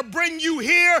worked to bring you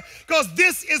here, because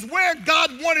this is where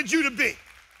God wanted you to be.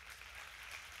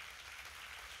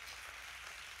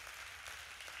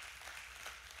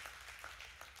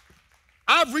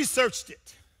 I've researched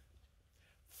it.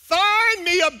 Find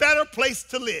me a better place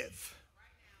to live.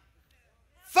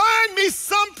 Find me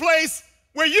some place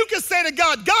where you can say to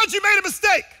God, God, you made a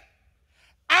mistake.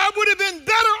 I would have been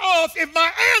better off if my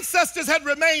ancestors had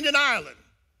remained in Ireland.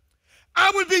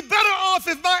 I would be better off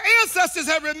if my ancestors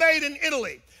had remained in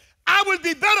Italy. I would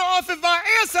be better off if my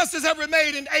ancestors had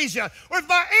remained in Asia, or if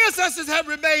my ancestors had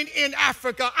remained in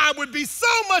Africa. I would be so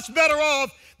much better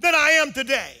off than I am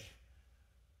today,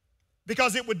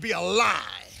 because it would be a lie.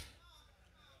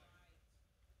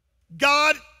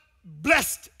 God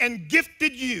blessed and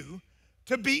gifted you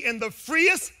to be in the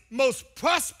freest, most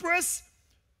prosperous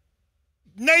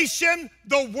nation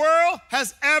the world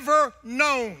has ever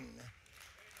known.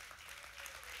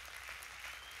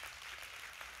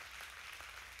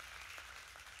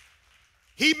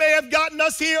 He may have gotten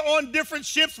us here on different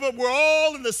ships, but we're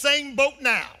all in the same boat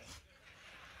now.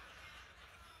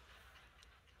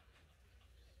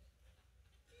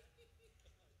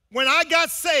 When I got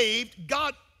saved,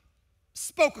 God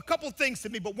spoke a couple things to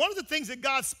me, but one of the things that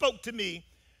God spoke to me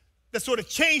that sort of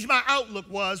changed my outlook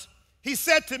was, he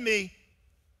said to me,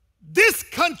 this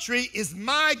country is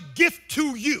my gift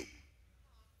to you,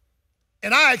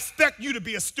 and I expect you to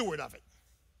be a steward of it.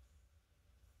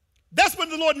 That's when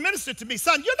the Lord ministered to me.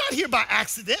 Son, you're not here by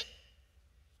accident.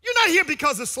 You're not here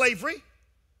because of slavery.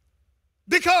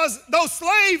 Because those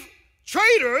slave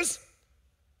traders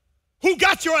who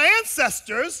got your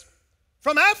ancestors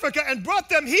from Africa and brought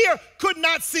them here could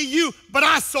not see you, but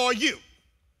I saw you.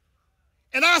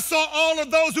 And I saw all of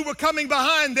those who were coming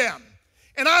behind them.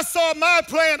 And I saw my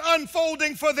plan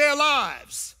unfolding for their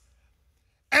lives.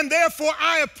 And therefore,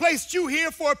 I have placed you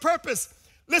here for a purpose.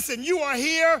 Listen, you are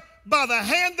here by the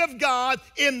hand of God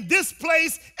in this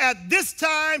place at this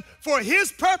time for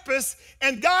his purpose.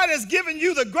 And God has given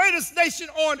you the greatest nation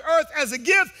on earth as a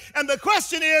gift. And the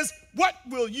question is, what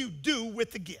will you do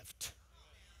with the gift?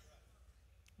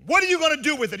 What are you going to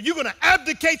do with it? Are you going to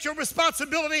abdicate your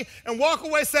responsibility and walk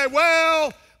away and say,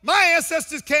 well, my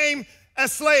ancestors came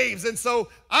as slaves, and so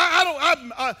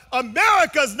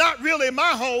America's not really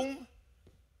my home.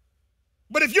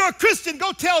 But if you're a Christian,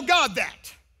 go tell God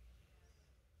that.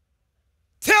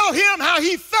 Tell him how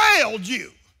he failed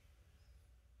you.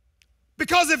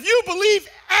 Because if you believe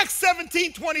Acts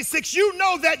 17:26, you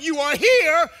know that you are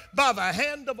here by the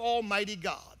hand of Almighty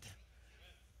God.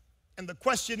 And the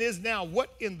question is now, what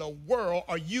in the world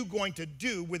are you going to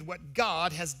do with what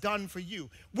God has done for you?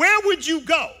 Where would you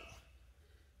go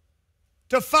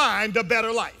to find a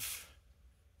better life?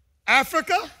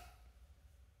 Africa?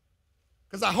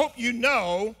 Because I hope you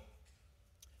know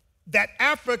that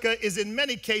Africa is in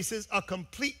many cases a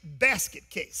complete basket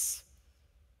case.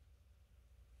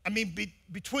 I mean,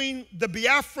 between the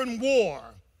Biafran War,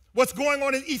 what's going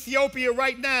on in Ethiopia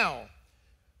right now,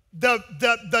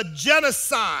 the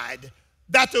genocide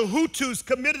that the Hutus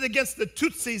committed against the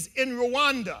Tutsis in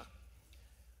Rwanda.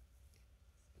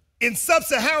 In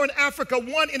sub-Saharan Africa,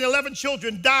 1 in 11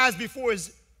 children dies before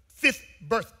his 5th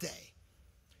birthday.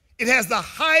 It has the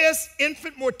highest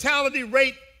infant mortality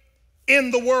rate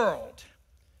in the world.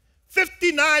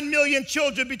 59 million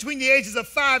children between the ages of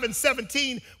 5 and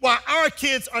 17, while our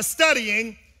kids are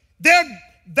studying,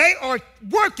 they are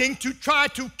working to try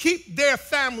to keep their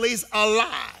families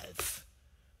alive.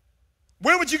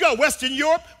 Where would you go? Western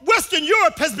Europe? Western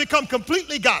Europe has become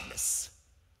completely godless.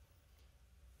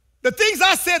 The things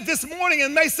I said this morning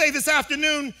and may say this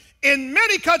afternoon in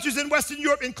many countries in Western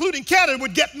Europe, including Canada,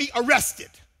 would get me arrested,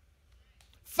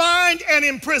 fined, and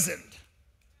imprisoned.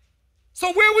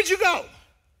 So where would you go?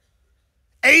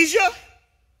 Asia?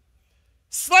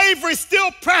 Slavery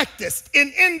still practiced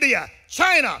in India,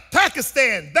 China,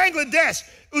 Pakistan, Bangladesh,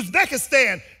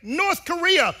 Uzbekistan, North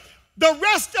Korea. The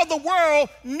rest of the world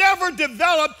never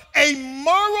developed a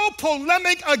moral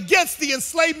polemic against the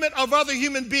enslavement of other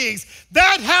human beings.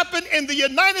 That happened in the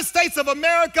United States of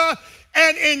America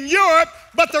and in Europe,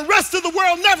 but the rest of the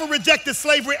world never rejected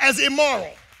slavery as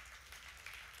immoral.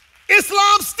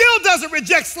 Islam still doesn't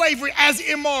reject slavery as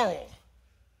immoral.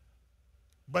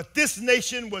 But this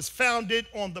nation was founded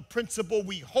on the principle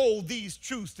we hold these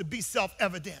truths to be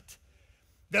self-evident,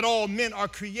 that all men are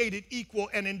created equal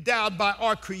and endowed by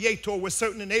our Creator with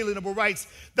certain inalienable rights,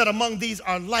 that among these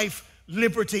are life,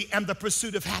 liberty, and the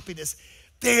pursuit of happiness.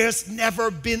 There's never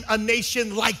been a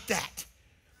nation like that.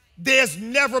 There's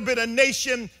never been a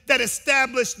nation that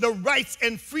established the rights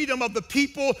and freedom of the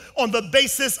people on the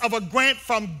basis of a grant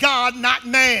from God, not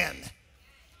man.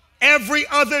 Every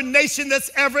other nation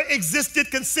that's ever existed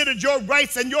considered your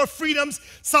rights and your freedoms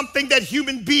something that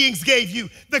human beings gave you.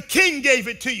 The king gave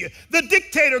it to you. The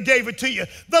dictator gave it to you.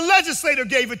 The legislator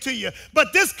gave it to you.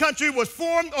 But this country was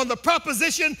formed on the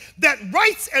proposition that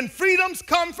rights and freedoms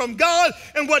come from God,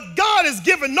 and what God has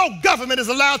given, no government is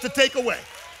allowed to take away.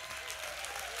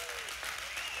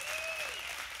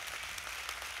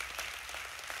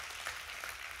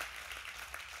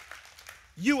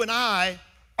 You and I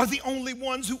are the only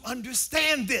ones who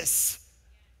understand this.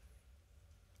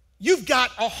 You've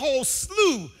got a whole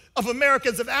slew of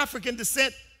Americans of African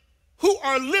descent who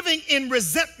are living in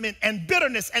resentment and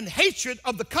bitterness and hatred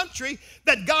of the country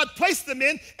that God placed them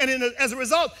in, and as a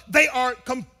result, they are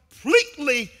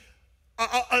completely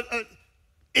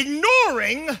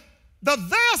ignoring the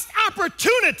vast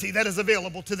opportunity that is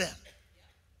available to them,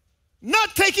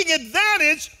 not taking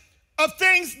advantage of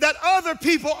things that other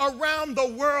people around the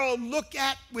world look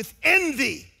at with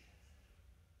envy.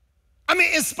 I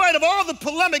mean, in spite of all the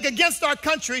polemic against our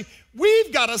country,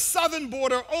 we've got a southern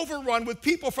border overrun with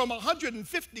people from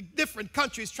 150 different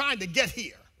countries trying to get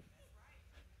here.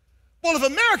 Well, if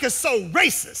America's so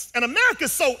racist, and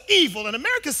America's so evil, and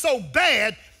America's so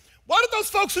bad, why do those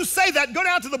folks who say that go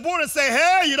down to the border and say,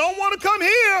 hey, you don't want to come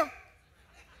here?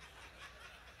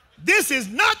 This is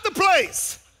not the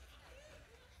place.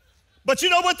 But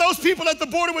you know what those people at the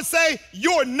border would say?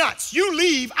 You're nuts. You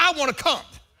leave. I want to come.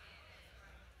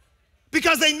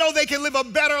 Because they know they can live a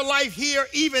better life here,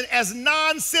 even as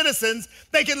non-citizens.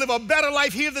 They can live a better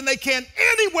life here than they can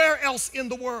anywhere else in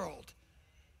the world.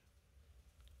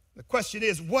 The question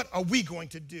is, what are we going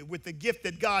to do with the gift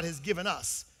that God has given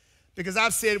us? Because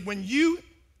I've said, when you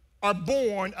are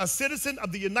born a citizen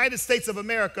of the United States of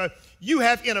America, you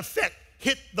have in effect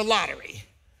hit the lottery.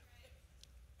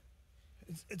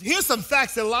 Here's some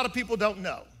facts that a lot of people don't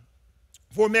know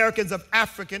for Americans of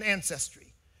African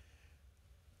ancestry.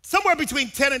 Somewhere between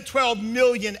 10 and 12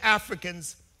 million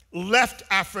Africans left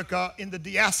Africa in the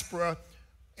diaspora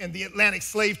and the Atlantic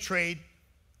slave trade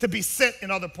to be sent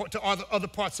to other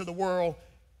parts of the world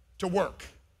to work.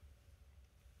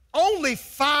 Only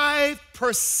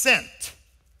 5%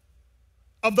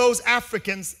 of those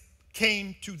Africans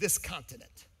came to this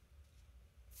continent.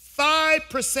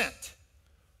 5%.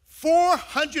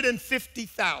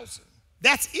 450,000.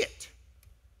 That's it.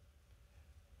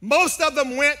 Most of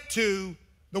them went to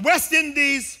the West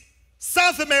Indies,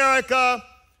 South America,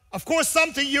 of course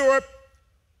some to Europe,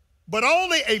 but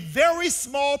only a very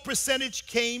small percentage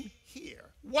came here.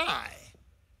 Why?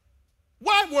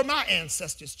 Why were my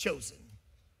ancestors chosen?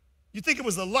 You think it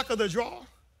was the luck of the draw?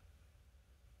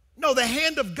 No, the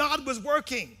hand of God was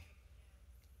working.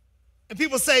 And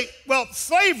people say, well,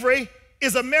 slavery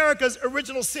is America's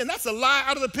original sin. That's a lie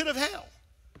out of the pit of hell.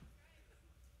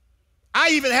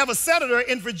 I even have a senator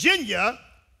in Virginia,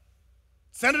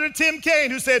 Senator Tim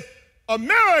Kaine, who said,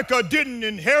 America didn't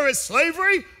inherit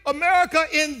slavery. America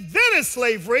invented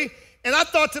slavery. And I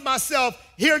thought to myself,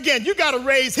 here again, you got to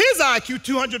raise his IQ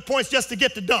 200 points just to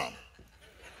get the dumb.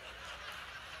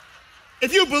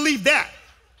 If you believe that.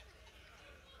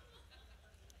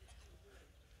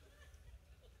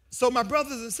 So my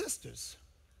brothers and sisters,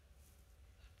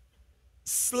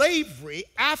 slavery,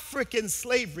 African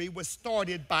slavery, was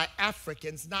started by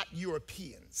Africans, not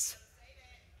Europeans.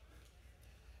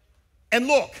 And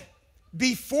look,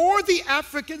 before the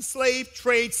African slave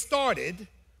trade started,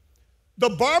 the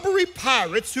Barbary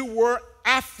pirates, who were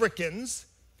Africans,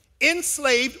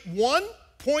 enslaved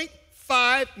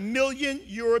 1.5 million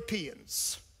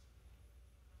Europeans.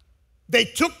 They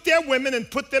took their women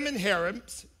and put them in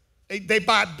harems. They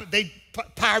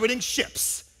pirating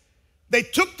ships. They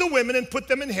took the women and put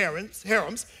them in harems.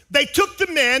 They took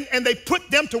the men and they put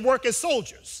them to work as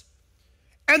soldiers.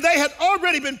 And they had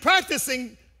already been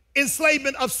practicing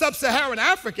enslavement of sub-Saharan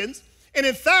Africans. And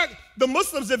in fact, the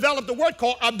Muslims developed a word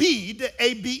called abid,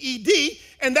 A-B-E-D,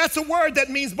 and that's a word that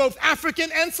means both African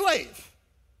and slave.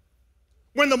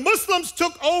 When the Muslims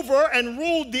took over and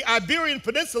ruled the Iberian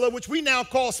Peninsula, which we now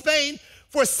call Spain,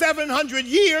 for 700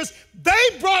 years,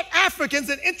 they brought Africans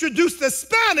and introduced the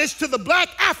Spanish to the black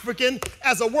African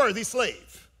as a worthy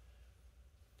slave.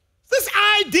 This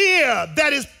idea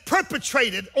that is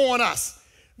perpetrated on us,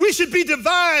 we should be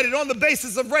divided on the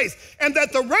basis of race, and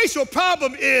that the racial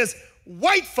problem is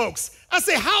white folks. I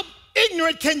say, how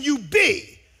ignorant can you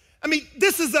be? I mean,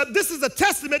 this is a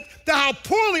testament to how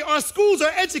poorly our schools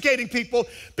are educating people,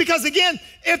 because again,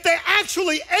 if they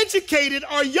actually educated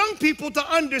our young people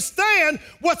to understand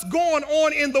what's going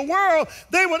on in the world,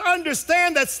 they would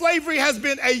understand that slavery has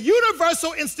been a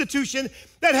universal institution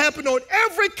that happened on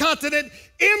every continent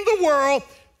in the world,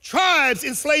 tribes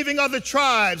enslaving other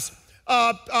tribes,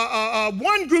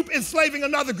 one group enslaving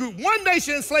another group, one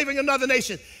nation enslaving another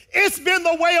nation. It's been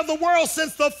the way of the world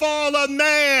since the fall of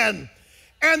man.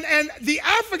 And the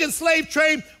African slave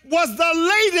trade was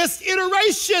the latest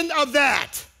iteration of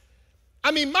that.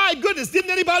 I mean, my goodness, didn't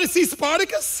anybody see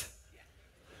Spartacus?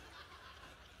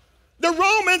 The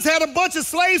Romans had a bunch of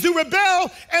slaves who rebelled,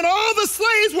 and all the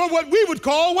slaves were what we would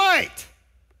call white.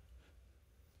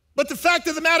 But the fact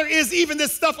of the matter is, even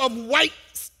this stuff of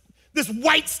this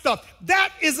white stuff,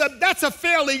 that's a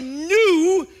fairly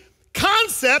new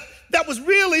concept that was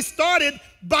really started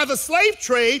by the slave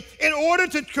trade in order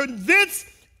to convince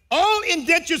all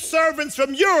indentured servants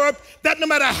from Europe that no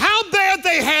matter how bad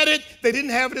they had it, they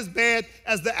didn't have it as bad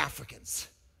as the Africans.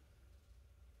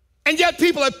 And yet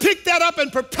people have picked that up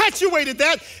and perpetuated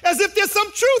that as if there's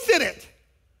some truth in it.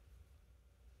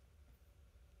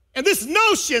 And this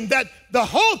notion that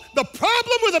the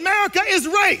problem with America is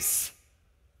race.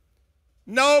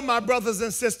 No, my brothers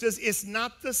and sisters, it's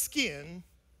not the skin,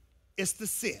 it's the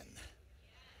sin.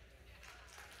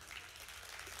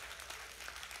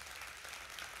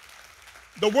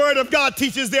 The word of God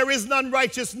teaches there is none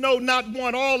righteous, no, not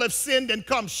one. All have sinned and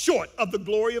come short of the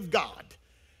glory of God.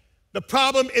 The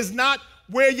problem is not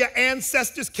where your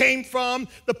ancestors came from.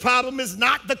 The problem is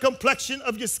not the complexion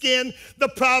of your skin. The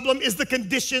problem is the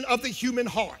condition of the human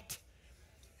heart.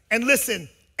 And listen,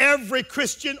 every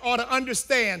Christian ought to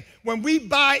understand, when we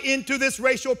buy into this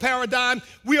racial paradigm,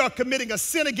 we are committing a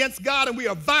sin against God and we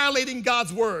are violating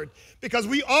God's word, because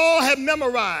we all have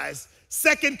memorized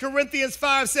 2 Corinthians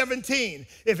 5:17,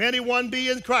 if anyone be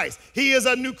in Christ, he is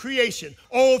a new creation.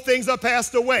 Old things are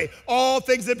passed away. All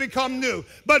things have become new.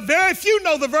 But very few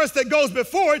know the verse that goes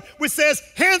before it, which says,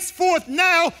 henceforth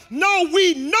now know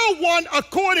we no one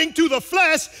according to the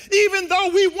flesh, even though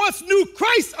we once knew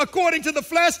Christ according to the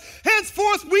flesh.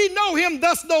 Henceforth we know him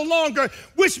thus no longer,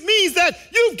 which means that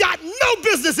you've got no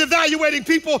business evaluating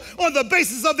people on the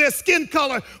basis of their skin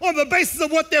color, on the basis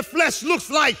of what their flesh looks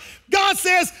like. God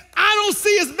says, I don't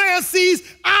see as man sees.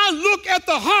 I look at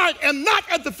the heart and not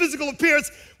at the physical appearance.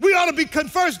 We ought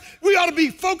to be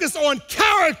focused on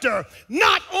character,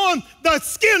 not on the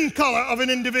skin color of an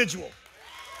individual.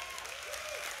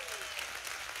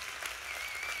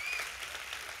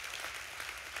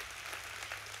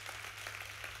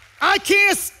 I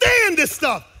can't stand this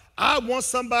stuff. I want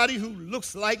somebody who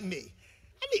looks like me.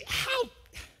 I mean,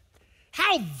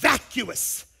 how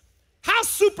vacuous, how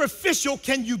superficial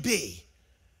can you be?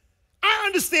 I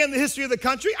understand the history of the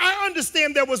country. I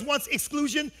understand there was once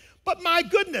exclusion, but my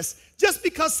goodness, just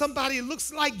because somebody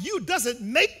looks like you doesn't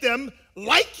make them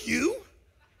like you.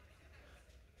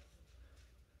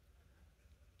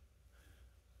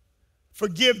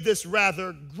 Forgive this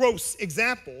rather gross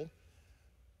example,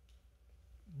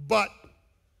 but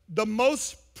the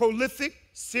most prolific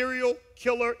serial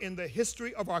killer in the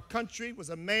history of our country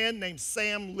was a man named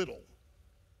Sam Little.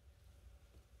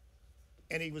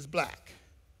 And he was black.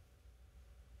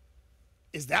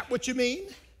 Is that what you mean?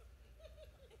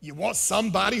 You want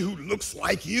somebody who looks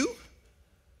like you?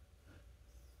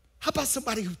 How about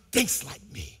somebody who thinks like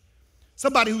me?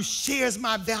 Somebody who shares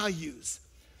my values?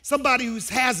 Somebody who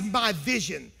has my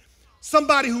vision?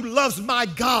 Somebody who loves my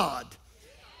God?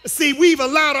 See, we've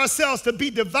allowed ourselves to be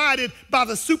divided by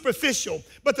the superficial,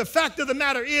 but the fact of the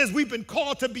matter is we've been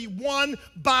called to be one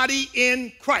body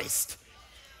in Christ.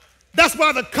 That's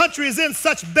why the country is in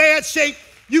such bad shape.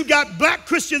 You got black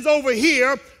Christians over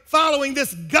here following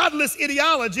this godless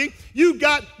ideology. You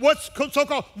got what's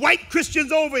so-called white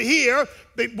Christians over here,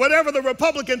 whatever the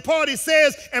Republican Party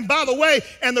says. And by the way,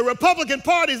 and the Republican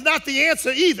Party is not the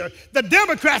answer either. The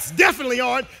Democrats definitely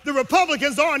aren't. The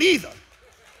Republicans aren't either.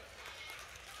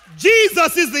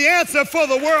 Jesus is the answer for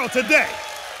the world today.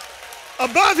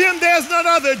 Above him, there's none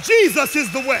other. Jesus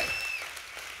is the way.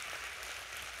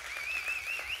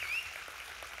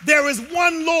 There is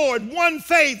one Lord, one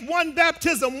faith, one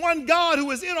baptism, one God who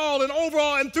is in all and over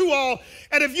all and through all.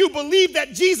 And if you believe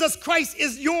that Jesus Christ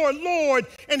is your Lord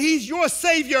and he's your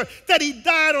Savior, that he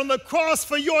died on the cross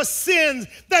for your sins,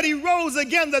 that he rose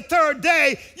again the third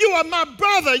day, you are my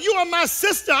brother, you are my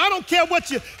sister. I don't care what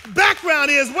your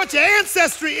background is, what your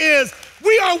ancestry is.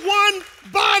 We are one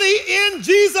body in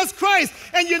Jesus Christ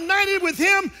and united with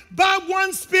him by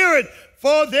one Spirit.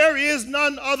 For there is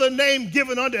none other name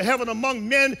given under heaven among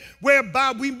men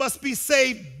whereby we must be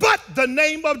saved but the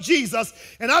name of Jesus.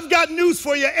 And I've got news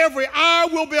for you. Every eye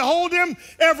will behold him,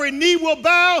 every knee will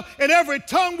bow, and every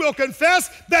tongue will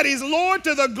confess that he's Lord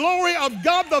to the glory of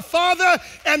God the Father.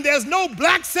 And there's no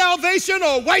black salvation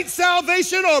or white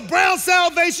salvation or brown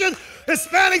salvation,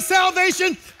 Hispanic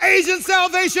salvation, Asian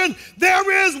salvation.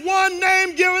 There is one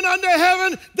name given under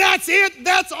heaven. That's it.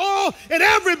 That's all. And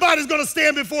everybody's going to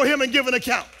stand before him and give an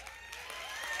account.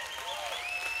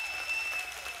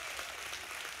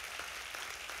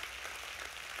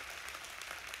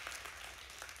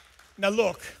 Now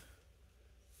look,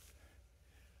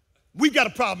 we've got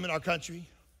a problem in our country.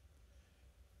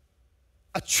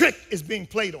 A trick is being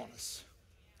played on us.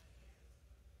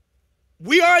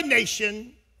 We are a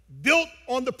nation built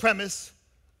on the premise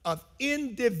of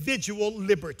individual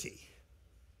liberty.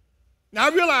 Now, I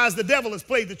realize the devil has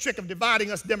played the trick of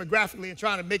dividing us demographically and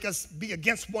trying to make us be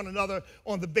against one another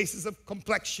on the basis of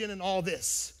complexion and all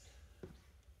this.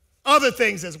 Other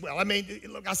things as well. I mean,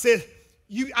 look, I said,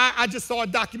 I just saw a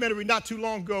documentary not too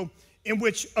long ago in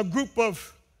which a group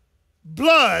of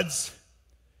Bloods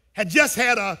had just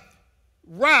had a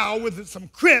row with some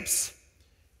Crips,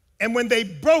 and when they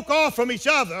broke off from each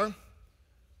other,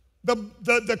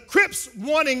 the Crips,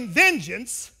 wanting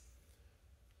vengeance,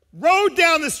 rode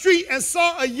down the street and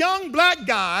saw a young black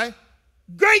guy,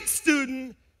 great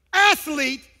student,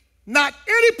 athlete, not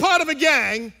any part of a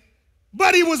gang,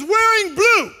 but he was wearing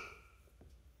blue.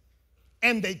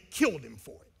 And they killed him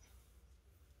for it.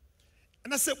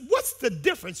 And I said, what's the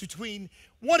difference between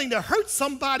wanting to hurt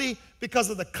somebody because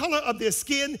of the color of their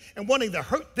skin and wanting to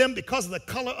hurt them because of the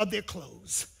color of their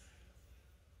clothes?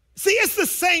 See, it's the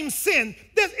same sin.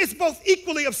 It's both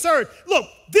equally absurd. Look,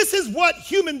 this is what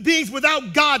human beings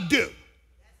without God do.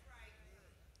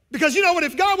 Because you know what?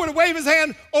 If God were to wave his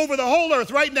hand over the whole earth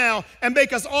right now and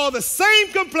make us all the same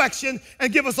complexion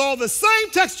and give us all the same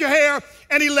texture hair,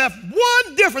 and he left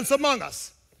one difference among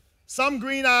us, some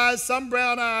green eyes, some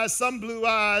brown eyes, some blue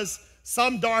eyes,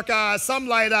 some dark eyes, some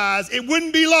light eyes, it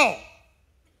wouldn't be long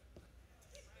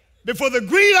before the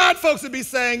green-eyed folks would be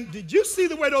saying, did you see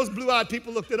the way those blue-eyed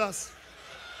people looked at us?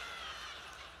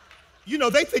 You know,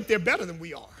 they think they're better than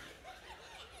we are.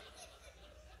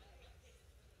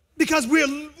 Because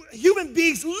human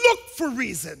beings look for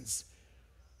reasons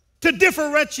to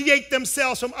differentiate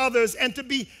themselves from others and to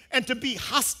be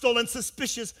hostile and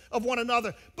suspicious of one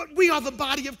another. But we are the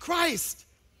body of Christ.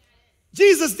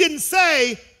 Jesus didn't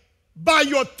say, by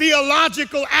your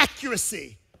theological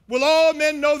accuracy will all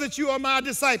men know that you are my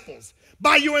disciples.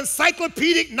 By your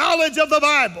encyclopedic knowledge of the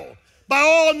Bible, by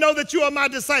all know that you are my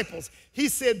disciples. He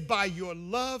said, by your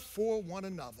love for one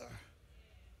another.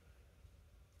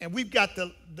 And we've got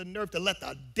the nerve to let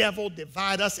the devil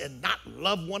divide us and not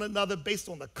love one another based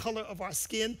on the color of our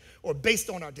skin or based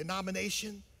on our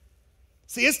denomination.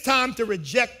 See, it's time to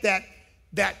reject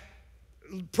that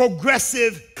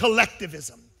progressive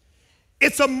collectivism.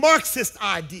 It's a Marxist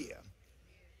idea.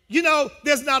 You know,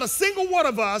 there's not a single one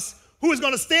of us who is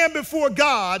going to stand before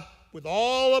God with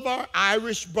all of our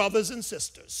Irish brothers and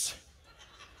sisters.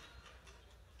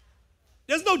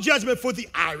 There's no judgment for the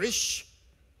Irish.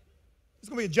 There's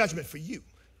going to be a judgment for you.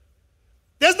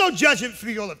 There's no judgment for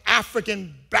people of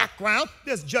African background.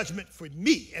 There's judgment for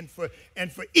me and for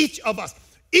each of us.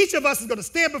 Each of us is going to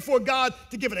stand before God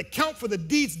to give an account for the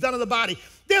deeds done in the body.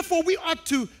 Therefore, we ought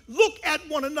to look at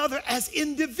one another as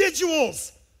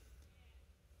individuals.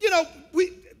 You know,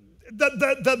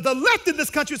 the left in this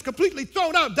country has completely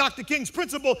thrown out Dr. King's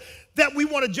principle that we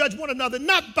want to judge one another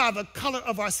not by the color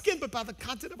of our skin, but by the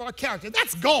content of our character.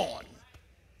 That's gone.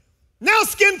 Now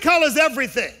skin color is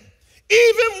everything,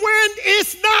 even when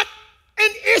it's not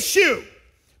an issue.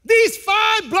 These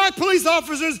 5 black police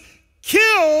officers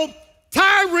killed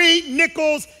Tyree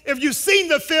Nichols. If you've seen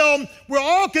the film, we're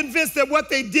all convinced that what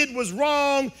they did was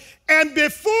wrong. And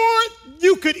before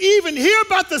you could even hear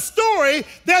about the story,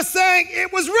 they're saying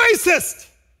it was racist.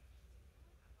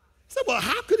 I said, well,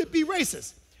 how could it be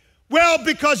racist? Well,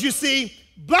 because you see,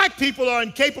 black people are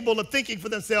incapable of thinking for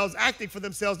themselves, acting for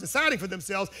themselves, deciding for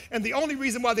themselves, and the only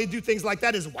reason why they do things like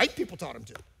that is white people taught them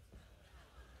to.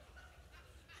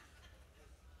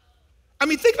 I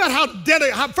mean, think about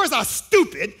how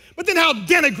stupid, but then how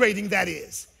denigrating that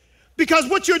is. Because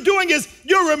what you're doing is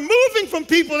you're removing from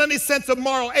people any sense of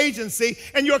moral agency,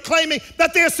 and you're claiming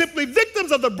that they're simply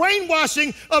victims of the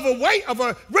brainwashing of a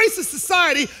racist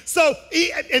society. So,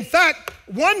 in fact,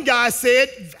 one guy said,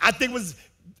 I think it was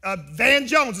Van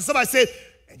Jones, and somebody said,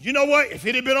 and you know what? If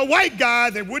it had been a white guy,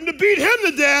 they wouldn't have beat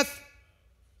him to death.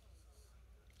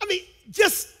 I mean,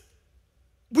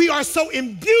 we are so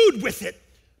imbued with it.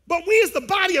 But we as the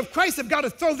body of Christ have got to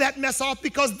throw that mess off,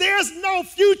 because there's no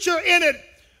future in it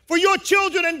for your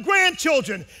children and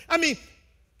grandchildren. I mean,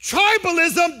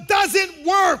 tribalism doesn't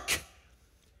work.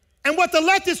 And what the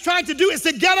left is trying to do is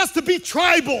to get us to be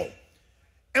tribal.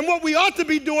 And what we ought to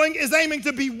be doing is aiming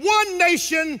to be one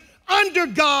nation under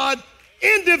God,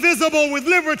 indivisible, with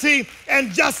liberty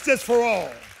and justice for all.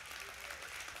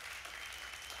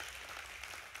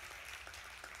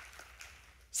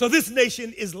 So this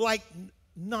nation is like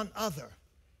none other.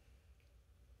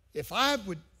 If I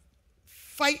would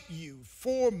fight you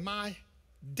for my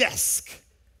desk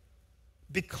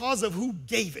because of who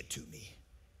gave it to me,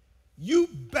 you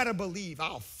better believe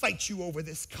I'll fight you over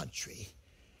this country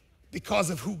because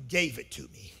of who gave it to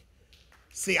me.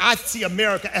 See, I see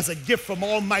America as a gift from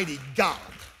Almighty God,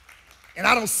 and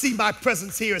I don't see my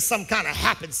presence here as some kind of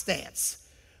happenstance,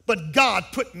 but God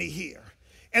put me here.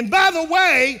 And by the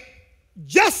way,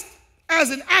 just as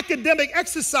an academic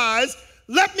exercise,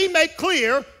 let me make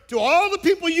clear to all the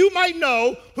people you might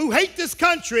know who hate this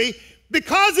country,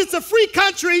 because it's a free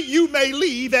country, you may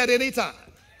leave at any time.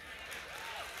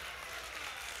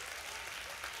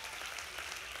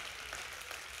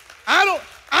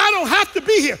 I don't have to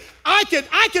be here. I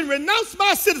can renounce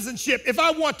my citizenship if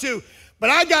I want to, but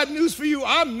I got news for you.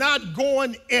 I'm not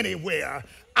going anywhere.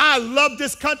 I love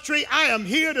this country. I am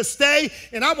here to stay,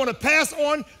 and I want to pass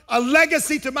on a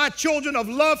legacy to my children of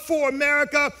love for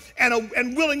America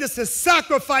and willingness to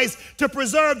sacrifice to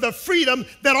preserve the freedom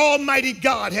that Almighty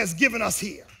God has given us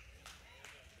here.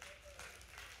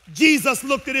 Jesus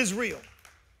looked at Israel,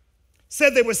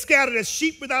 said they were scattered as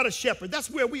sheep without a shepherd. That's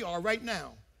where we are right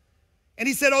now. And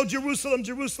he said, "Oh, Jerusalem,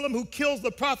 Jerusalem, who kills the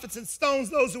prophets and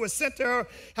stones those who are sent to her.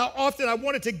 How often I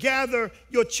wanted to gather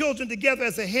your children together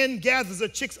as a hen gathers her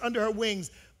chicks under her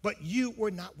wings, but you were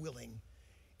not willing."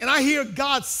 And I hear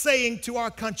God saying to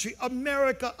our country,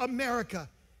 America, America,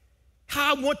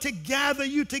 how I want to gather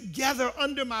you together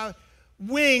under my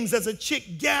wings as a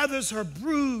chick gathers her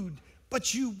brood,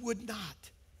 but you would not.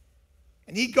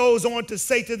 And he goes on to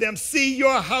say to them, see,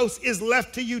 your house is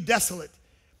left to you desolate.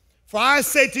 For I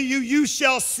say to you, you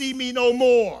shall see me no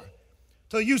more.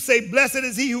 So you say, blessed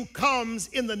is he who comes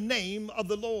in the name of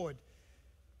the Lord.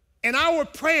 And our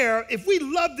prayer, if we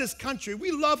love this country,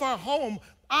 we love our home,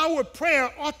 our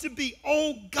prayer ought to be,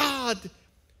 oh God,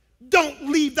 don't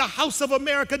leave the house of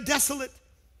America desolate.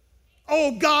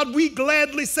 Oh God, we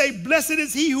gladly say, blessed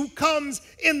is he who comes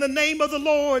in the name of the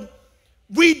Lord.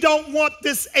 We don't want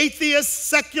this atheist,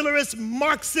 secularist,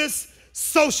 Marxist,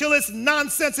 socialist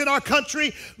nonsense in our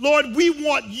country. Lord, we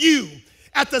want you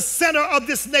at the center of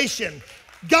this nation.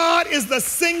 God is the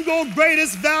single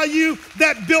greatest value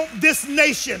that built this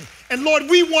nation. And Lord,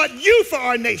 we want you for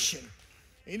our nation.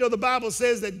 You know, the Bible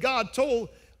says that God told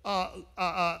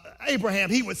Abraham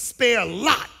he would spare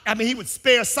Lot. He would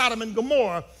spare Sodom and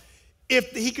Gomorrah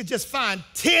if he could just find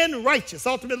 10 righteous.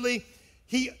 Ultimately,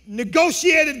 he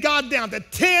negotiated God down to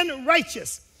 10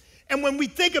 righteous. And when we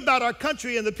think about our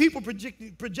country and the people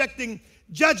projecting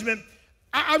judgment,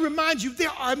 I remind you, there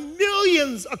are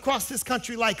millions across this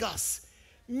country like us.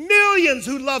 Millions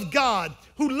who love God,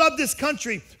 who love this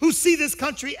country, who see this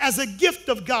country as a gift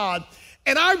of God.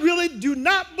 And I really do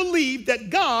not believe that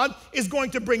God is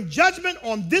going to bring judgment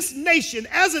on this nation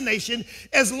as a nation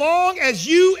as long as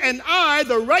you and I,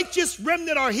 the righteous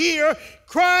remnant, are here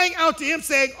crying out to him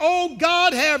saying, oh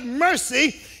God, have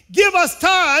mercy. Give us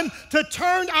time to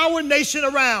turn our nation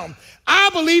around. I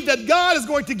believe that God is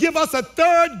going to give us a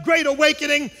third great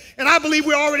awakening, and I believe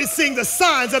we're already seeing the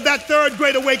signs of that third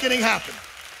great awakening happen.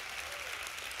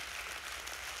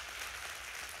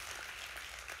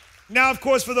 Now, of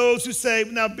course, for those who say,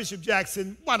 now, Bishop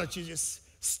Jackson, why don't you just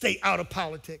stay out of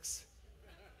politics?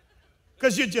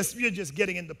 Because you're just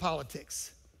getting into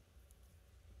politics.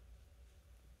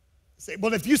 Say,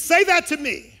 well, if you say that to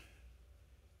me,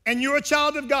 and you're a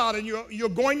child of God, and you're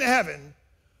going to heaven,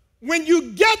 when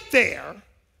you get there,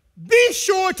 be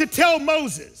sure to tell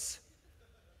Moses,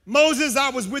 Moses, I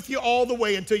was with you all the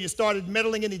way until you started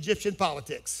meddling in Egyptian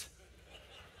politics.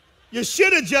 You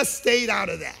should have just stayed out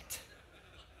of that.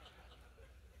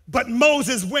 But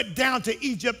Moses went down to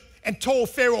Egypt and told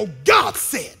Pharaoh, God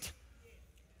said,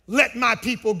 let my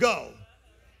people go.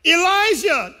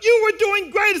 Elijah, you were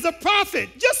doing great as a prophet.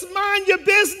 Just mind your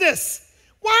business.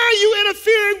 Why are you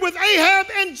interfering with Ahab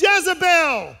and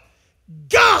Jezebel?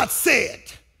 God said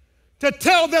to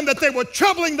tell them that they were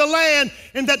troubling the land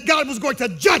and that God was going to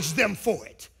judge them for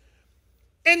it.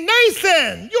 And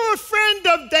Nathan, you're a friend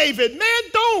of David. Man,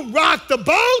 don't rock the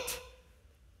boat.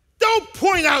 Don't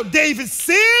point out David's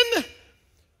sin.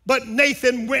 But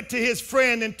Nathan went to his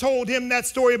friend and told him that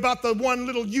story about the one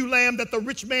little ewe lamb that the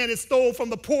rich man had stole from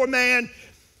the poor man.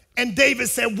 And David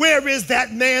said, where is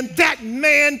that man? That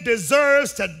man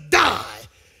deserves to die.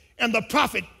 And the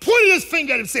prophet pointed his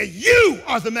finger at him and said, you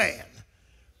are the man.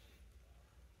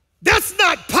 That's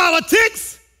not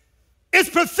politics. It's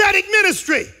prophetic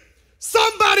ministry.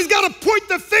 Somebody's got to point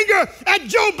the finger at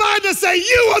Joe Biden and say,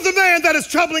 you are the man that is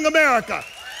troubling America.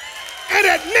 And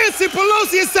at Nancy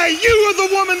Pelosi and say, you are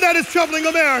the woman that is troubling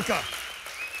America.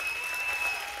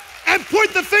 And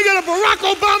point the finger at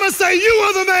Barack Obama and say, you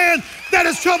are the man that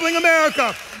is troubling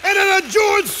America. And at a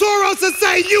George Soros and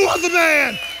say, you are the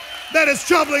man that is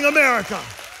troubling America.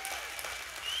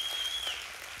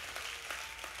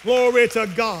 Glory to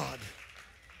God.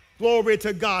 Glory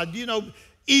to God. You know,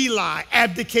 Eli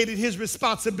abdicated his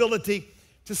responsibility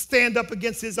to stand up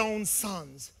against his own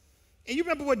sons. And you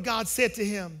remember what God said to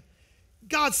him?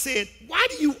 God said, why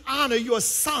do you honor your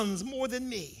sons more than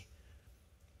me?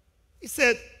 He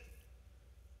said,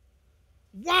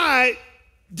 why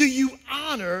do you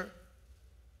honor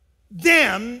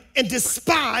them and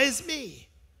despise me?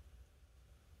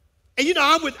 And you know,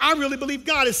 I really believe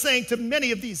God is saying to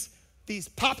many of these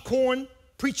popcorn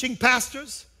preaching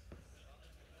pastors,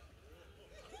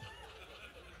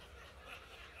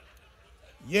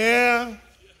 yeah,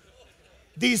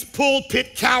 these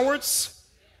pulpit cowards,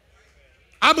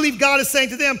 I believe God is saying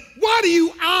to them, why do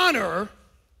you honor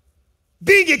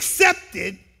being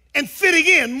accepted and fitting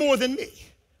in more than me?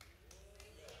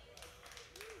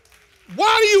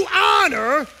 Why do you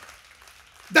honor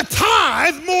the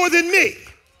tithe more than me?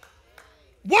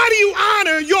 Why do you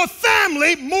honor your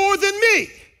family more than me?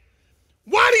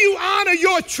 Why do you honor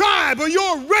your tribe or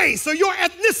your race or your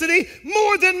ethnicity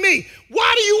more than me?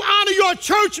 Why do you honor your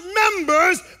church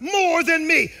members more than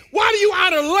me? Why do you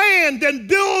honor land and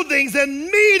buildings and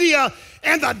media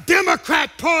and the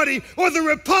Democrat Party or the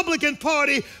Republican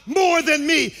Party more than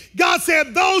me. God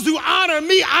said, those who honor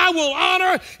me, I will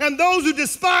honor, and those who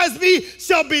despise me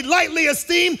shall be lightly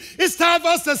esteemed. It's time for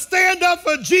us to stand up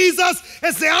for Jesus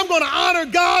and say, I'm going to honor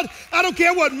God. I don't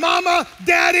care what mama,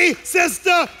 daddy,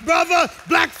 sister, brother,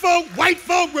 black folk, white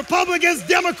folk, Republicans,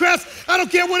 Democrats, I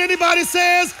don't care what anybody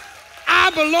says.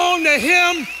 I belong to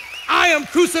him. I am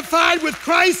crucified with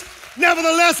Christ.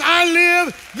 Nevertheless, I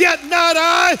live, yet not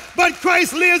I, but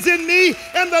Christ lives in me,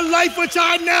 and the life which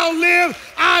I now live,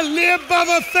 I live by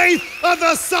the faith of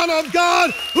the Son of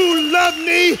God who loved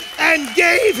me and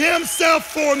gave himself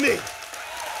for me.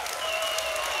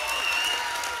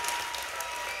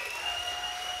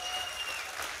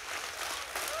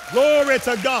 Glory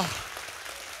to God.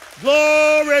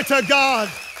 Glory to God.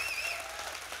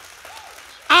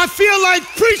 I feel like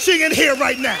preaching in here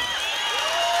right now.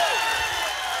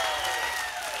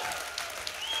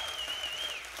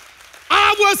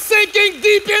 I was sinking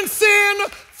deep in sin,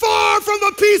 far from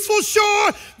the peaceful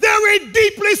shore, very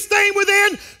deeply stained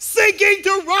within, sinking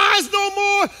to rise no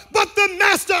more. But the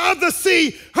master of the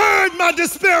sea heard my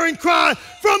despairing cry.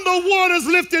 From the waters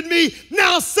lifted me.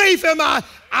 Now safe am I.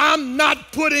 I'm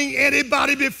not putting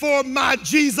anybody before my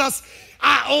Jesus.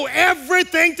 I owe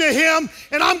everything to him,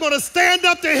 and I'm going to stand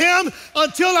up to him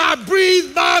until I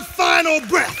breathe my final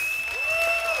breath.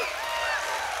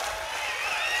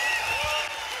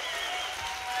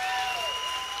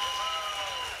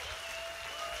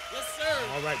 Yes, sir.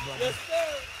 All right, brother. Yes, sir.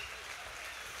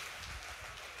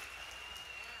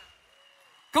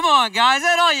 Come on, guys. Is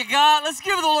that all you got? Let's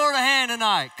give the Lord a hand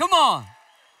tonight. Come on.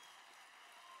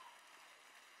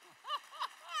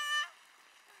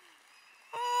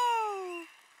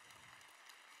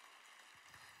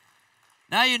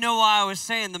 Now you know why I was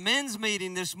saying the men's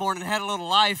meeting this morning had a little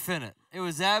life in it. It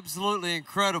was absolutely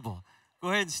incredible. Go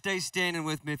ahead and stay standing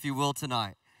with me if you will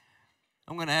tonight.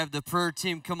 I'm going to have the prayer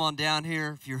team come on down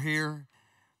here if you're here.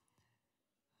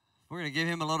 We're going to give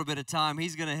him a little bit of time.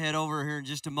 He's going to head over here in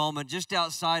just a moment, just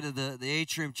outside of the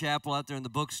Atrium Chapel out there in the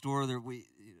bookstore.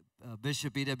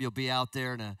 Bishop E.W. will be out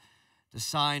there to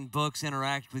sign books,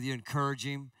 interact with you, encourage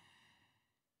him.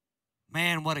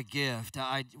 Man, what a gift.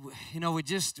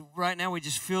 Right now we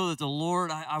just feel that the Lord,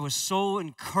 I was so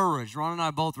encouraged. Ron and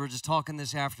I both were just talking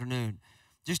this afternoon.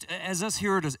 Just as us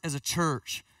here as a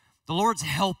church, the Lord's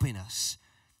helping us.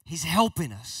 He's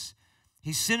helping us.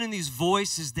 He's sending these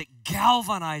voices that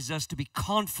galvanize us to be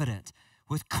confident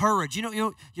with courage.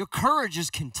 Your courage is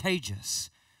contagious.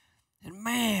 And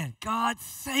man, God,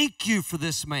 thank you for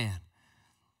this man.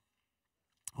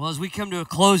 Well, as we come to a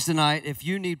close tonight, if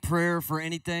you need prayer for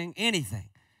anything,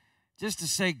 just to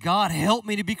say, God, help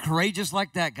me to be courageous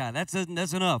like that guy. That's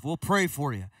enough. We'll pray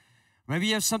for you. Maybe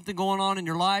you have something going on in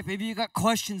your life. Maybe you got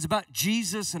questions about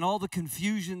Jesus and all the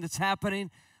confusion that's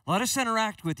happening. Let us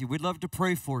interact with you. We'd love to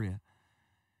pray for you.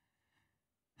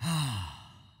 I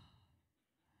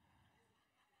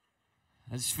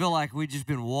just feel like we've just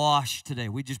been washed today.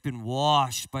 We've just been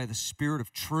washed by the Spirit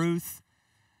of truth.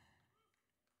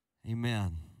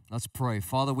 Amen. Let's pray.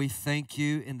 Father, we thank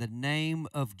you in the name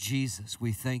of Jesus.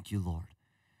 We thank you, Lord.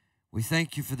 We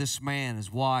thank you for this man,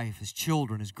 his wife, his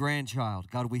children, his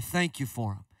grandchild. God, we thank you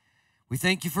for him. We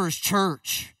thank you for his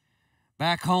church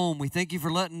back home. We thank you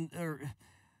for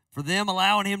for them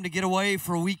allowing him to get away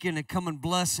for a weekend and come and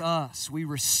bless us. We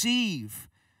receive,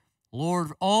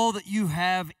 Lord, all that you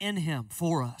have in him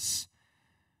for us.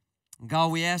 And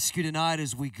God, we ask you tonight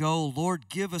as we go, Lord,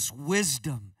 give us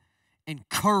wisdom and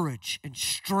courage and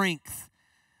strength.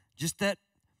 Just that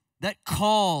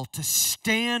call to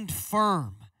stand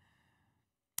firm.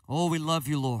 Oh, we love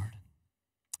you, Lord.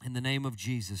 In the name of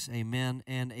Jesus, amen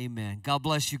and amen. God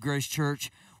bless you, Grace Church.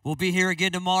 We'll be here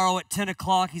again tomorrow at 10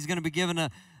 o'clock. He's going to be giving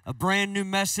a brand new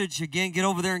message. Again, get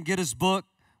over there and get his book,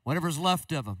 whatever's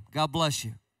left of him. God bless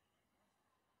you.